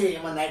જોડાયેલો છે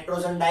એમાં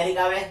નાઇટ્રોજન ડાયરેક્ટ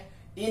આવે.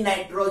 ઈ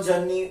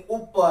નાઇટ્રોજન ની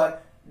ઉપર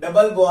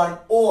ડબલ બોન્ડ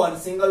O અને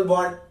સિંગલ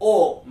બોન્ડ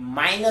O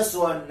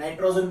 -1,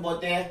 નાઇટ્રોજન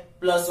પોતે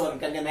 +1.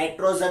 કારણ કે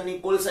નાઇટ્રોજન ની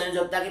કુલ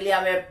સંયોજકતા કેટલી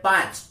આવે?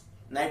 5.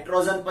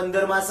 નાઇટ્રોજન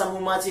 15મા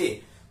સમૂહમાં છે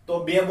તો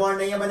બે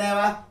બોન્ડ અહીંયા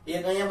બનાવ્યા,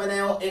 એક અહીંયા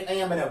બનાવ્યો, એક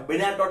અહીંયા બનાવ્યો.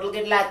 બન્યા ટોટલ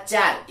કેટલા?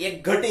 4. એક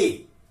ઘટી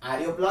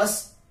આર્યો પ્લસ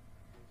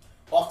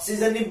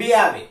ઓક્સિજન ની 2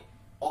 આવે.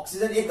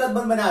 ઓક્સિજન એક જ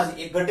બંધ બનાવે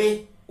છે, એક ઘટી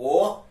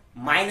O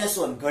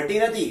 -1. ઘટી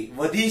નથી,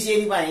 વધી છે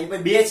એની પાસે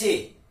 2 છે.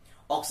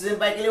 ઓક્સિજન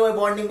પાસે કેટલી હોય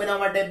બોન્ડિંગ બનાવવા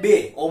માટે?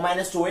 2. O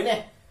 -2 હોય ને,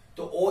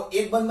 તો O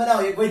એક બંધ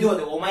બનાવો, એક વધ્યો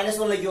તો O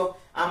 -1 લઈ ગયો.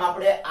 આમ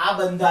આપણે આ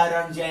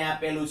બંધારણ જે અહીં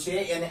આપેલું છે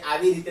એને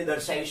આવી રીતે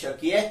દર્શાવી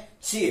શકીએ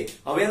છીએ.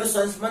 હવે એનું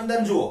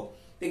સંસ્પંદન જુઓ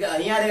કે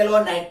અહીંયા રહેલો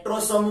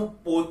નાઇટ્રો સમૂહ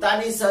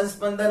પોતાની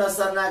સંસ્પંદન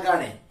અસરના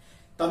કારણે,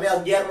 તમે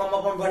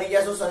 11માં પણ ભણી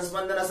ગયા છો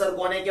સંસ્પંદન અસર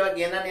કોને કહેવાય?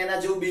 કે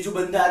એના જેવું બીજું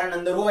બંધારણ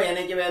અંદર હોય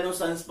એને કહેવાય એનું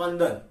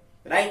સંસ્પંદન,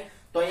 રાઈટ?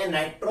 તો અહીંયા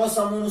નાઇટ્રો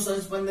સમૂહનું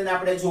સંસ્પંદન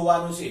આપણે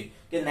જોવાનું છે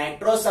કે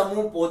નાઇટ્રો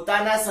સમૂહ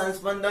પોતાના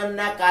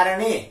સંસ્પંદનના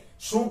કારણે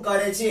શું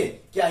કરે છે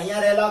કે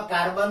અહીંયા રહેલો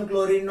કાર્બન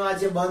ક્લોરીન નો આ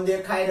જે બંધ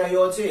દેખાઈ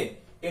રહ્યો છે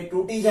એ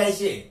તૂટી જાય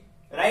છે,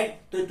 રાઈટ?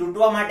 તો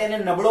તૂટવા માટે એને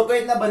નબળો કઈ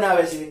રીતના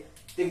બનાવે છે?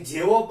 કે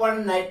જેવો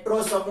પણ નાઇટ્રો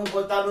સમૂહ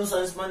પોતાનું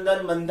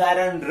સંસ્પંદન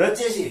બંધારણ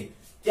રચે છે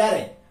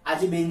ત્યારે આ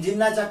જે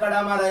બેન્ઝીનના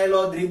ચકડામાં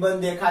રહેલો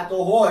દ્વિબંધ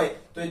દેખાતો હોય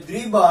તો એ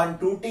દ્વિબંધ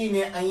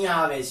તૂટીને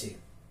અહીંયા આવે છે.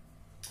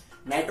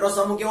 નાઇટ્રો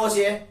સમૂહ કેવો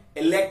છે?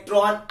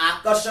 ઇલેક્ટ્રોન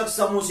આકર્ષક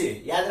સમૂહ છે.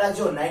 યાદ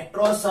રાખજો,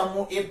 નાઇટ્રો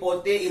સમૂહ એ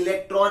પોતે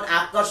ઇલેક્ટ્રોન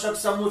આકર્ષક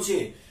સમૂહ છે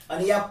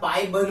અને આ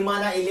પાઈ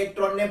બંધમાંના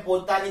ઇલેક્ટ્રોનને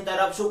પોતાની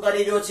તરફ શું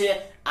કરી રહ્યો છે?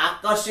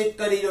 આકર્ષિત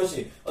કરી રહ્યો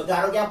છે. તો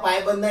ધારો કે આ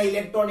પાઈ બંધના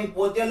ઇલેક્ટ્રોન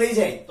પોતે લઈ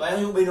જાય તો અહીં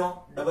શું બન્યો?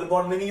 ડબલ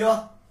બોન્ડ બની ગયો,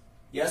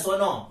 યસ ઓર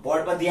નો?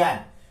 બોર્ડ પર ધ્યાન.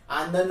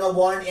 આ અંદરનો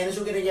બોન્ડ એને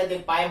શું કરી ગયા? કે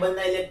પાઈ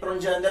બંધના ઇલેક્ટ્રોન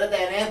જે અંદર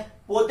હતા એને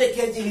પોતે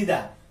ખેંચી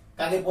લીધા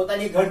કારણ કે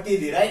પોતાની ઘટતી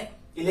હતી, રાઈટ?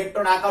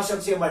 ઇલેક્ટ્રોન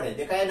આકર્ષક છે માટે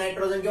દેખાય.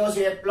 નાઇટ્રોજન કેવો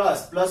છે? પ્લસ.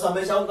 પ્લસ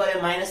હંમેશા શું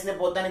કરે? માઇનસ ને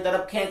પોતાની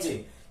તરફ ખેંચે.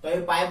 તો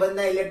એ પાઈ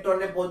બંધના ઇલેક્ટ્રોન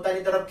ને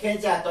પોતાની તરફ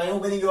ખેંચ્યા તો અહીં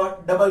શું બની ગયો?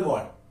 Double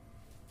bond.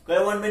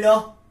 કયો બોન્ડ બન્યો?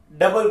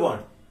 Double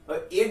bond. હવે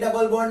એ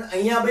ડબલ બોન્ડ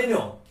અહીંયા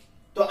બન્યો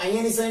તો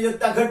અહીંયાની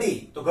સંયોજકતા ઘટી,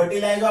 તો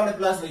ઘટી લાવી દો આપણે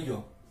પ્લસ લઈ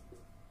ગયો.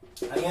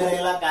 અહીંયા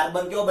રહેલા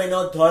કાર્બન કેવો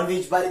બન્યો? ધન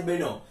વીજભારિત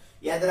બન્યો.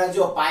 યાદ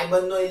રાખજો, પાઈ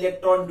બંધનો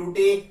ઇલેક્ટ્રોન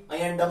તૂટી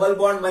અહીંયા ડબલ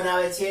બોન્ડ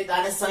બનાવે છે તો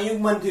આને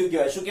સંયુગ્મન થયું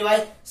કહેવાય. શું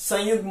કહેવાય?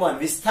 સંયુગ્મન,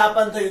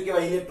 વિસ્થાપન થયું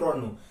કહેવાય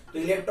ઇલેક્ટ્રોનનું. તો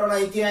ઇલેક્ટ્રોન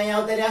અહીંથી અહીંયા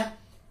આવતા રહ્યા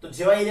તો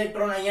જેવા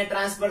ઇલેક્ટ્રોન અહીંયા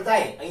ટ્રાન્સફર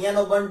થાય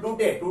અહીંયાનો બંધ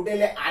તૂટે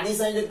એટલે આની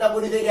સંયોજકતા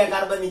પૂરી થઈ ગયા.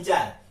 કાર્બનની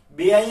 4,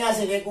 2 અહીંયા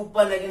છે ને એક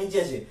ઉપર ને એક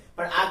નીચે છે,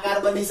 પણ આ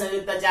કાર્બનની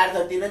સંયોજકતા 4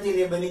 થતી નથી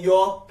એટલે બની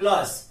ગયો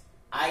પ્લસ.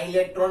 આ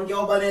ઇલેક્ટ્રોન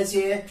કેવો બને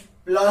છે?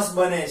 પ્લસ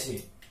બને છે.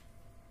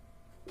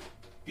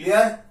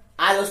 ક્લિયર?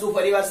 આ વસ્તુ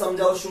ફરીવાર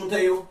સમજાવું શું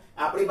થયું.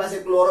 આપણી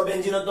પાસે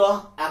ક્લોરોબેન્ઝીન હતો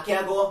આખે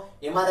આખો,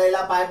 એમાં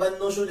રહેલા પાઈ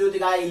બંધનું શું થયું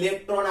કે આ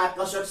ઇલેક્ટ્રોન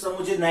આકર્ષક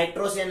સમૂહ જે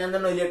નાઇટ્રો છે એની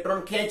અંદરનો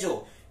ઇલેક્ટ્રોન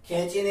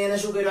ખેંચીને એને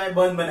શું કર્યું? આ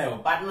બંધ બનાવ્યો,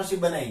 પાર્ટનરશિપ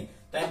બનાવી.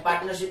 તો અહીં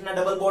પાર્ટનરશિપના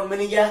ડબલ બોન્ડ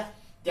બની ગયા.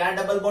 ત્યાં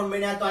ડબલ બોન્ડ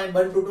બન્યા તો અહીં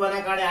બંધ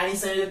તૂટવાના કારણે આની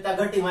સંયોજકતા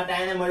ઘટી માટે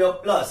આને મળ્યો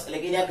પ્લસ,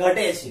 એટલે કે ત્યાં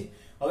ઘટે છે.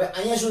 હવે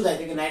અહીંયા શું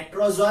થાય કે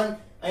નાઇટ્રોજન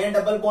અહીંયા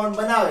ડબલ બોન્ડ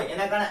બનાવે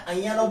એના કારણે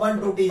અહીંયાનો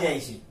બંધ તૂટી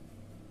જાય છે.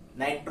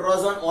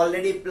 નાઇટ્રોજન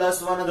ઓલરેડી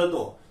 +1 જ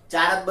હતો,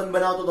 4 જ બંધ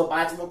બનાવતો હતો,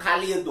 5મો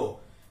ખાલી હતો.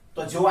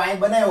 તો જો અહીં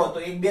બનાવ્યો તો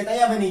 1 2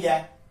 અહીંયા બની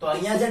જાય. તો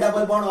અહીંયા જે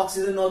ડબલ બોન્ડ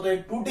ઓક્સિજન નો હતો એ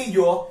તૂટી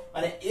ગયો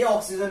અને એ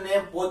ઓક્સિજન ને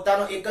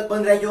પોતાનો એક જ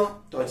બંધ રાખ્યો.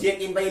 તો જે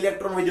એક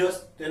ઇલેક્ટ્રોન વધ્યો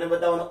તો એને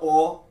બતાવવાનો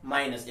O-.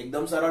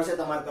 એકદમ સરળ છે,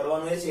 તમારે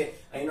કરવાનું એ છે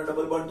અહીંનો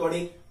ડબલ બોન્ડ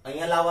તોડી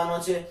અહીંયા લાવવાનો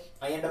છે.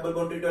 અહીંયા ડબલ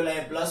બોન્ડ તૂટ્યો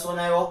એટલે +1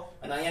 આવ્યો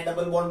અને અહીંયા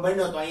ડબલ બોન્ડ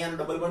બન્યો તો અહીંયાનો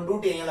ડબલ બોન્ડ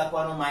તૂટી અહીંયા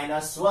લખવાનો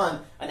 -1.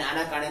 અને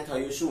આના કારણે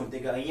થયું શું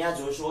કે અહીંયા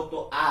જોશો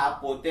તો આ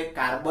પોતે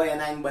કાર્બન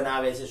એનાયન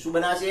બનાવે છે. શું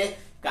બનાવે છે?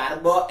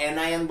 કાર્બન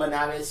એનાયન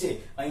બનાવે છે.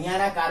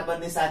 અહીંયાના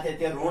કાર્બનની સાથે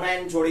તે ઋણ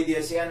આયન જોડી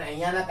દે છે અને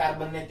અહીંયાના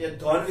કાર્બનને તે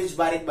ધન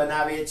વીજભારિત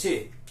બનાવે છે.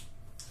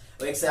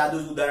 એક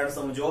સાદું ઉદાહરણ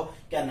સમજો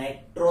કે આ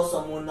નાઇટ્રો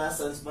સમૂહના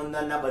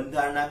સંસ્પંદનના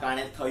બંધારણના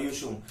કારણે થયું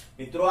શું.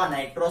 મિત્રો, આ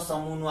નાઇટ્રો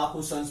સમૂહનું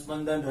આખું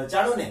સંસ્પંદન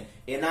રચાણું ને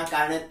એના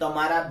કારણે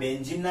તમારા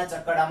બેન્ઝીનના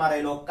ચકડામાં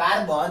રહેલો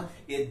કાર્બન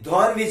એ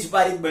ધન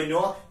વીજભારિત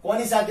બન્યો.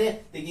 કોની સાથે?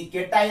 કે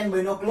કેટાયન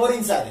બન્યો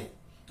ક્લોરીન સાથે.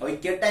 હવે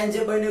કેટાયન જે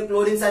બન્યું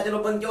ક્લોરીન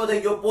સાથેનો બંધ કેવો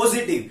થઈ ગયો?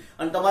 પોઝિટિવ.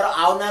 અને તમારો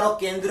આવનારો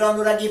કેન્દ્ર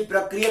અનુરાગી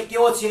પ્રક્રિયક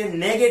કેવો છે?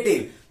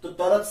 નેગેટિવ. તો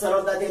તરત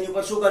સરળતાથી એની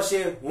ઉપર શું કરશે?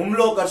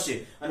 હુમલો કરશે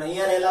અને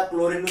અહીંયા રહેલા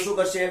ક્લોરીન નું શું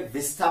કરશે?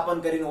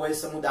 વિસ્થાપન કરીને OH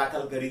સમૂહ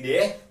દાખલ કરી દે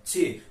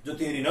છે. જો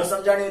થિયરી ન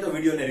સમજાણી હોય તો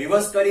વિડિયોને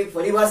રિવર્સ કરી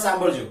ફરીવાર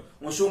સાંભળજો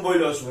હું શું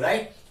બોલ્યો છું,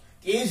 રાઈટ?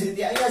 એ જ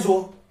રીતે અહીંયા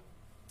જો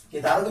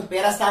કે ધારો કે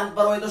પેરા સ્થાન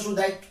પર હોય તો શું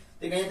થાય?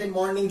 તો અહીંયા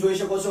બોન્ડિંગ જોઈ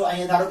શકો છો.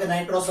 અહીંયા ધારો કે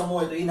નાઇટ્રો સમૂહ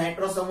હોય તો એ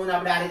નાઇટ્રો સમૂહને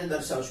આપણે આ રીતે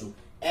દર્શાવશું.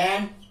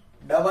 N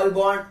ડબલ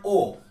બોન્ડ O,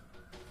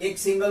 એક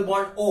સિંગલ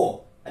બોન્ડ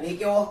O અને એ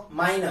કેવો?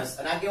 માઈનસ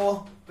અને આ કેવો?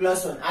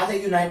 +1. આ થઈ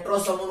ગયું નાઇટ્રો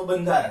સમૂહનું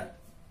બંધારણ.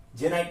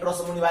 જે નાઇટ્રો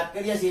સમૂહની વાત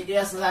કરીએ છીએ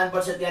કયા સ્થાન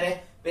પર છે ત્યારે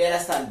પહેલા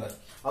સ્થાન પર.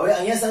 હવે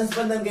અહીંયા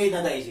સંસ્પંદન કઈ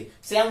રીતના થાય છે?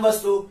 સેમ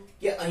વસ્તુ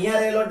કે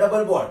અહીંયા રહેલો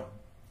ડબલ બોન્ડ,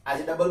 આ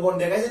જે ડબલ બોન્ડ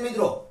દેખાય છે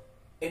મિત્રો,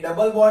 એ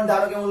ડબલ બોન્ડ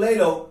ધારો કે હું લઈ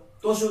લઉં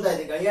તો શું થાય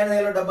છે કે અહીંયા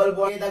રહેલો ડબલ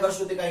બોન્ડ એ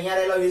કરશું કે અહીંયા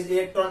રહેલો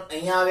ઇલેક્ટ્રોન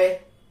અહીંયા આવે,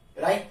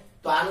 રાઈટ?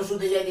 તો આનું શું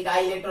થઈ જાય કે આ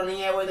ઇલેક્ટ્રોન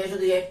અહીંયા આવ્યો તો શું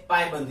થઈ જાય?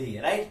 પાય બંધ થઈ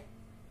જાય, રાઈટ?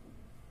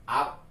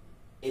 આ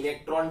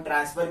ઇલેક્ટ્રોન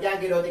ટ્રાન્સફર ક્યાં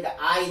કર્યો કે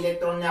આ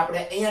ઇલેક્ટ્રોન ને આપણે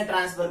અહીંયા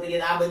ટ્રાન્સફર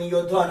કરીએ, આ બની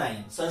ગયો ધન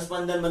આયન.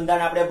 સંસ્પંદન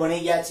બંધારણ આપણે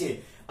ભણી ગયા છીએ.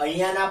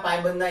 અહીંયાના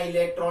પાયબંધના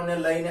ઇલેક્ટ્રોન ને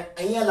લઈને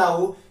અહીંયા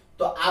લાવવું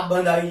તો આ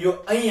બંધ આવી ગયો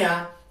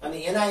અહીંયા, અને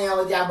એના અહીંયા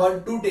વચ્ચે આ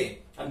બંધ તૂટે.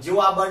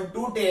 જેવો આ બંધ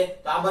તૂટે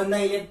તો આ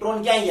બંધના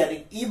ઇલેક્ટ્રોન ક્યાં ગયા?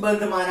 ઈ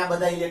બંધમાંના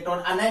બધા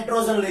ઇલેક્ટ્રોન આ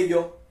નાઇટ્રોજન લઈ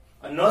ગયો.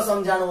 ન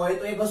સમજાણું હોય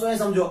તો એ કશું એ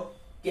સમજો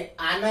કે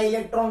આના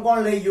ઇલેક્ટ્રોન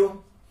કોણ લઈ ગયો?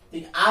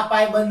 આ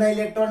પાયબંધના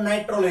ઇલેક્ટ્રોન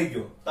નાઇટ્રો લઈ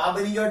ગયો તો આ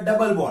બની ગયો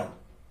ડબલ બોન્ડ.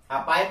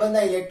 આ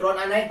પાયબંધના ઇલેક્ટ્રોન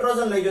આ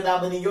નાઇટ્રોજન લઈ ગયો તો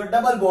આ બની ગયો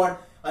ડબલ બોન્ડ,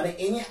 અને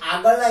એની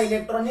આગળના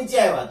ઇલેક્ટ્રોન નીચે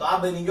આવ્યા તો આ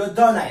બની ગયો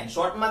ધન આયન.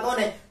 શોર્ટમાં કહો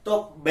ને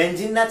તો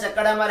બેન્ઝીનના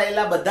ચકડામાં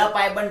રહેલા બધા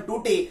પાયબંધ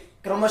તૂટી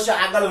ક્રમશઃ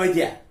આગળ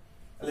વધ્યા.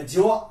 એટલે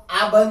જો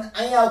આ બંધ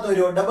અહીંયા આવતો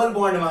રહ્યો ડબલ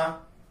બોન્ડમાં,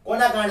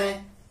 કોના કારણે?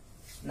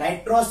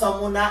 નાઇટ્રો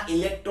સમૂહના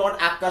ઇલેક્ટ્રોન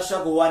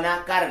આકર્ષક હોવાના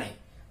કારણે.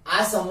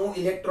 આ સમૂહ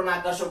ઇલેક્ટ્રોન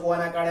આકર્ષક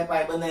હોવાના કારણે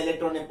પાયબંધના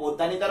ઇલેક્ટ્રોનને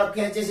પોતાની તરફ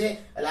ખેંચે છે.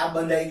 એટલે આ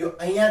બંધ આવી ગયો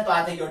અહીંયા, તો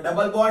આ થઈ ગયો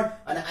ડબલ બોન્ડ,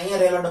 અને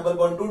અહીંયા રહેલો ડબલ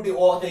બોન્ડ તૂટી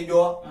ઓ થઈ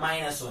ગયો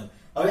 -1.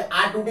 હવે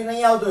આ તૂટીને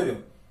અહીંયા આવતો રહ્યો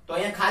તો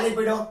અહીંયા ખાલી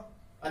પડ્યો,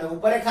 અને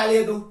ઉપર ખાલી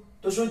હતું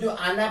તો શું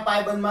થયું? આના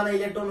પાયબંધમાંના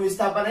ઇલેક્ટ્રોન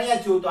વિસ્થાપન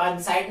અહીંયા થયું, તો આ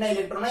સાઈડના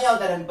ઇલેક્ટ્રોન અહીંયા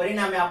આવતા રહ્યા,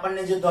 પરિણામે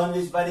આપણને જે ધન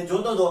વીજભારિત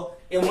જોતો હતો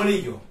એ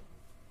મળી ગયો.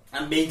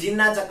 આમ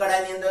બેન્ઝીનના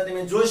ચકડાની અંદર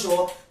તમે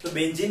જોશો તો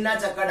બેન્ઝીનના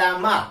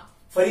ચકડામાં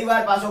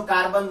ફરીવાર પાછો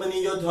કાર્બન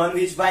બની ગયો ધન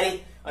વીજભારિત,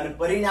 અને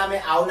પરિણામે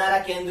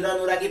આવનારા કેન્દ્ર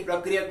અનુરાગી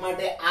પ્રક્રિયક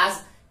માટે આ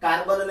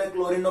કાર્બન અને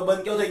ક્લોરીનનો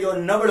બંધ કેવો થઈ ગયો?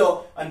 નબળો,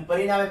 અને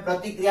પરિણામે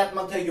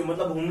પ્રતિક્રિયાત્મક થઈ ગયો.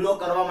 મતલબ હુમલો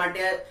કરવા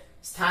માટે,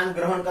 સ્થાન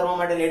ગ્રહણ કરવા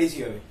માટે રેડી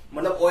છે. હવે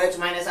મતલબ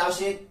OH-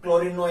 આવશે,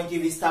 ક્લોરીન નું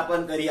અહીંથી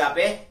વિસ્થાપન કરી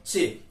આપે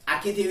છે.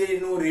 આખી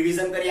થિયરીનું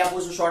રિવિઝન કરી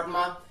આપું છું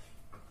શોર્ટમાં.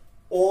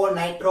 O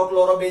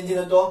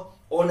નાઇટ્રોક્લોરોબેન્ઝીન હતો.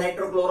 O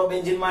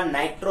નાઇટ્રોક્લોરોબેન્ઝીનમાં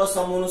નાઇટ્રો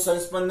સમૂહનું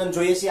સંસ્પંદન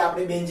જોઈએ છે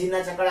આપણે,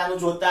 બેન્ઝીનના ચકડાનું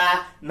જોતા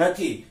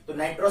નથી. તો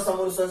નાઇટ્રો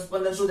સમૂહનું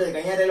સંસ્પંદન શું થાય?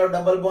 અહીંયા રહેલો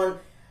ડબલ બોન્ડ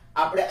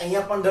આપણે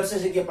અહીંયા પણ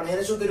દર્શાવી શકીએ, પણ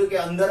એને શું કર્યું કે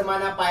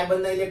અંદરમાંના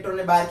પાયબંધના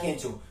ઇલેક્ટ્રોનને બહાર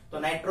ખેંચ્યું, તો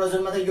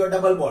નાઇટ્રોજનમાં થઈ ગયો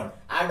ડબલ બોન્ડ.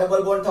 આ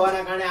ડબલ બોન્ડ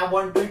થવાના કારણે આ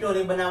બોન્ડ તૂટ્યો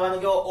નહીં, બનાવવાનો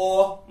કેવો?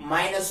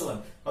 O-1.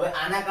 હવે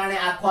આના કારણે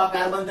આખો આ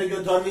કાર્બન થઈ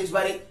ગયો ધન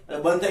વીજભારિત,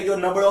 બંધ થઈ ગયો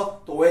નબળો,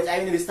 તો OH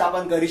આવીને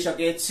વિસ્થાપન કરી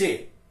શકે છે.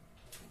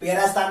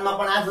 પહેલા સ્થાનમાં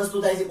પણ આ જ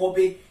વસ્તુ થાય છે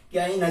કોપી,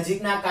 કે અહીં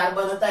નજીકના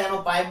કાર્બન હતા એનો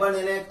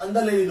પાયબંધ એને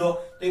અંદર લઈ લીધો,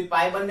 તો એ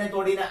પાયબંધને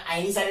તોડીને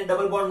આની સાથે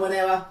ડબલ બોન્ડ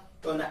બનાવ્યા,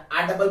 તો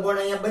આ ડબલ બોન્ડ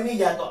અહીંયા બની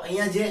ગયા, તો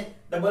અહીંયા જે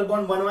ડબલ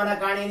બોન્ડ બનવાના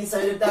કારણે એની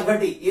સંયોજકતા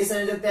ઘટી, એ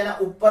સંયોજકતા એના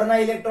ઉપરના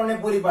ઇલેક્ટ્રોનને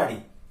પૂરી પાડી.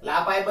 એટલે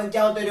આ પાયબંધ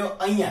ક્યાં આવતો રહ્યો?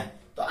 અહીંયા.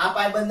 તો આ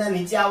પાયબંધના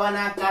નીચે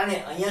આવવાના કારણે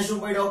અહીંયા શું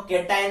પડ્યો?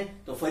 કેટાયન.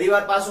 તો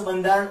ફરીવાર પાછું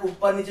બંધારણ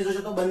ઉપર નીચે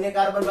જોશો તો બંને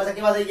કાર્બન પાછા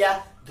કેવા થઈ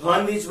ગયા?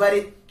 ધન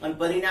વીજભારિત, અને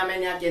પરિણામે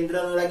આ કેન્દ્ર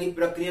અનુરાગી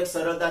પ્રક્રિયક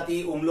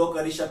સરળતાથી હુમલો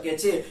કરી શકે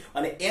છે,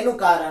 અને એનું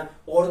કારણ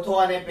ઓર્થો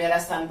અને પેરા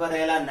સ્થાન પર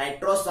રહેલા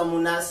નાઇટ્રો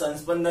સમૂહના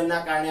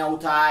સંસ્પંદનના કારણે આવું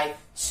થાય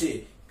છે.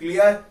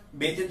 ક્લિયર?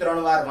 2 થી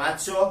 3 વાર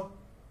વાંચશો,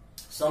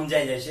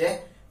 સમજાઈ જશે.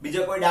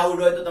 બીજો કોઈ ડાઉટ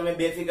હોય તો તમે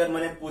બેફિકર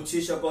મને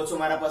પૂછી શકો છો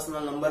મારા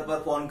પર્સનલ નંબર પર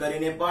ફોન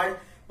કરીને.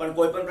 પણ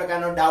કોઈ પણ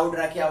પ્રકારનો ડાઉટ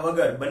રાખ્યા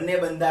વગર બંને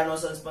બંધારણનો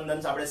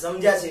સંસ્પંદન આપણે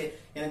સમજ્યા છે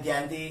એને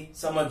ધ્યાનથી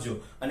સમજજો.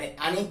 અને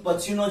આની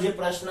પછીનો જે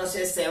પ્રશ્ન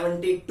છે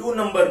 72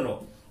 નંબરનો,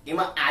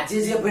 એમાં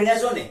આજે જે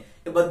ભણ્યા છો ને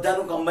એ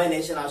બધાનું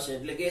કમ્બાઇનેશન આવશે,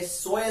 એટલે કે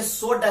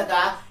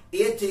 100%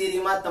 એ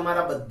થિયરીમાં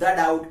તમારા બધા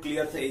ડાઉટ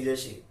ક્લિયર થઈ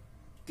જશે.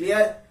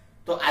 ક્લિયર?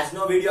 તો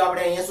આજનો વિડીયો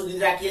આપણે અહીંયા સુધી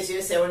રાખીએ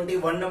છીએ,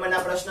 71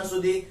 નંબરના પ્રશ્ન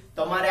સુધી.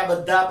 તમારે આ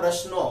બધા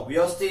પ્રશ્નો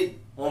વ્યવસ્થિત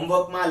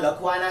હોમવર્કમાં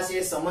લખવાના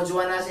છે,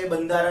 સમજવાના છે,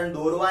 બંધારણ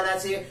દોરવાના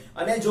છે,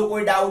 અને જો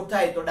કોઈ ડાઉટ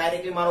થાય તો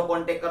ડાયરેક્ટલી મારો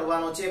કોન્ટેક્ટ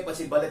કરવાનો છે.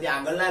 પછી ભલે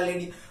ત્યાં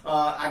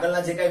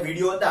આગળના જે કઈ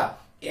વિડીયો હતા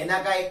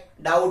એના કઈ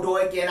ડાઉટ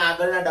હોય કે એના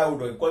આગળના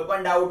ડાઉટ હોય, કોઈ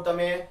પણ ડાઉટ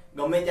તમે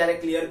ગમે ત્યારે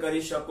ક્લિયર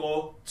કરી શકો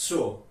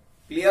છો.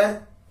 ક્લિયર?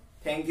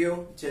 Thank you.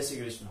 જય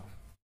શ્રી કૃષ્ણ.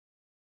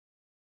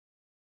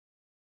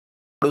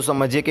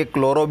 સમજીએ કે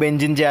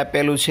ક્લોરોબેન્ઝીન જે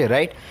આપેલું છે,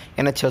 રાઈટ,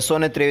 એને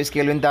 623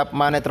 કેલ્વિન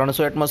તાપમાને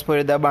 300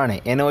 એટમોસ્ફિયર દબાણે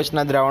NaOH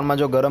દ્રાવણમાં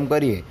જો ગરમ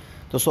કરીએ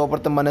તો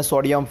સૌપ્રથમ બને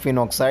સોડિયમ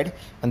ફિનોક્સાઇડ,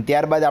 અને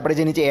ત્યારબાદ આપણે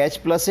જે નીચે H+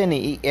 છે ને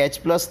એ H+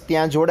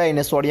 ત્યાં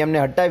જોડાઈને સોડિયમને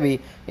હટાવી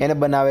એને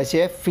બનાવે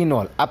છે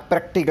ફિનોલ. આ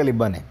પ્રેક્ટિકલી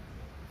બને.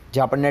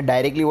 જે આપણને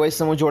ડાયરેક્ટલી OH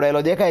સમૂહ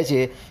જોડાયેલો દેખાય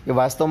છે એ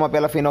વાસ્તવમાં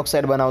પહેલાં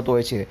ફિનોક્સાઇડ બનાવતો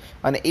હોય છે.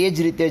 અને એ જ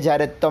રીતે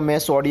જ્યારે તમે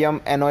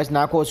સોડિયમ NaOH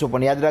નાખો છો,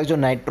 પણ યાદ રાખજો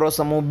નાઇટ્રો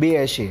સમૂહ 2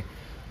 હશે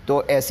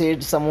તો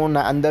એસિડ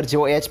સમૂહના અંદર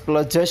જેવો H+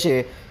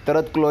 જશે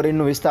તરત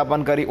ક્લોરીનનું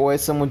વિસ્થાપન કરી OH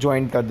સમૂહ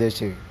જોઈન્ટ કરી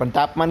દેશે, પણ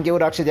તાપમાન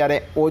કેવું રાખશે ત્યારે?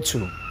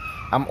 ઓછું.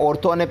 આમ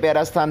ઓર્થો અને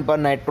પેરા સ્થાન પર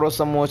નાઇટ્રો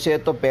સમૂહ છે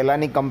તો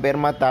પહેલાંની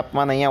કમ્પેરમાં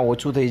તાપમાન અહીંયા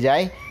ઓછું થઈ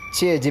જાય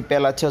છે. જે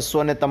પહેલાં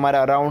 600 ને તમારે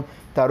અરાઉન્ડ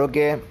ધારો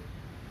કે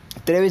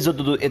 23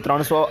 જોતું હતું એ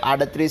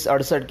 338,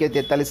 68 કે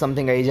 43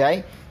 સમથિંગ આવી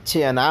જાય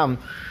છે. અને આમ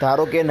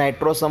ધારો કે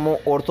નાઇટ્રો સમૂહ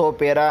ઓર્થો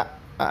પેરા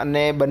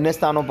અને બંને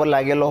સ્થાનો પર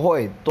લાગેલો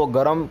હોય તો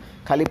ગરમ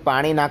ખાલી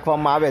પાણી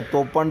નાખવામાં આવે તો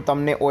પણ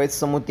તમને OH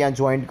સમૂહ ત્યાં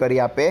જોઈન્ટ કરી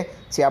આપે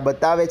છે. આ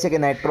બતાવે છે કે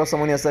નાઇટ્રો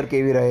સમૂહની અસર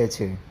કેવી રહે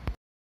છે.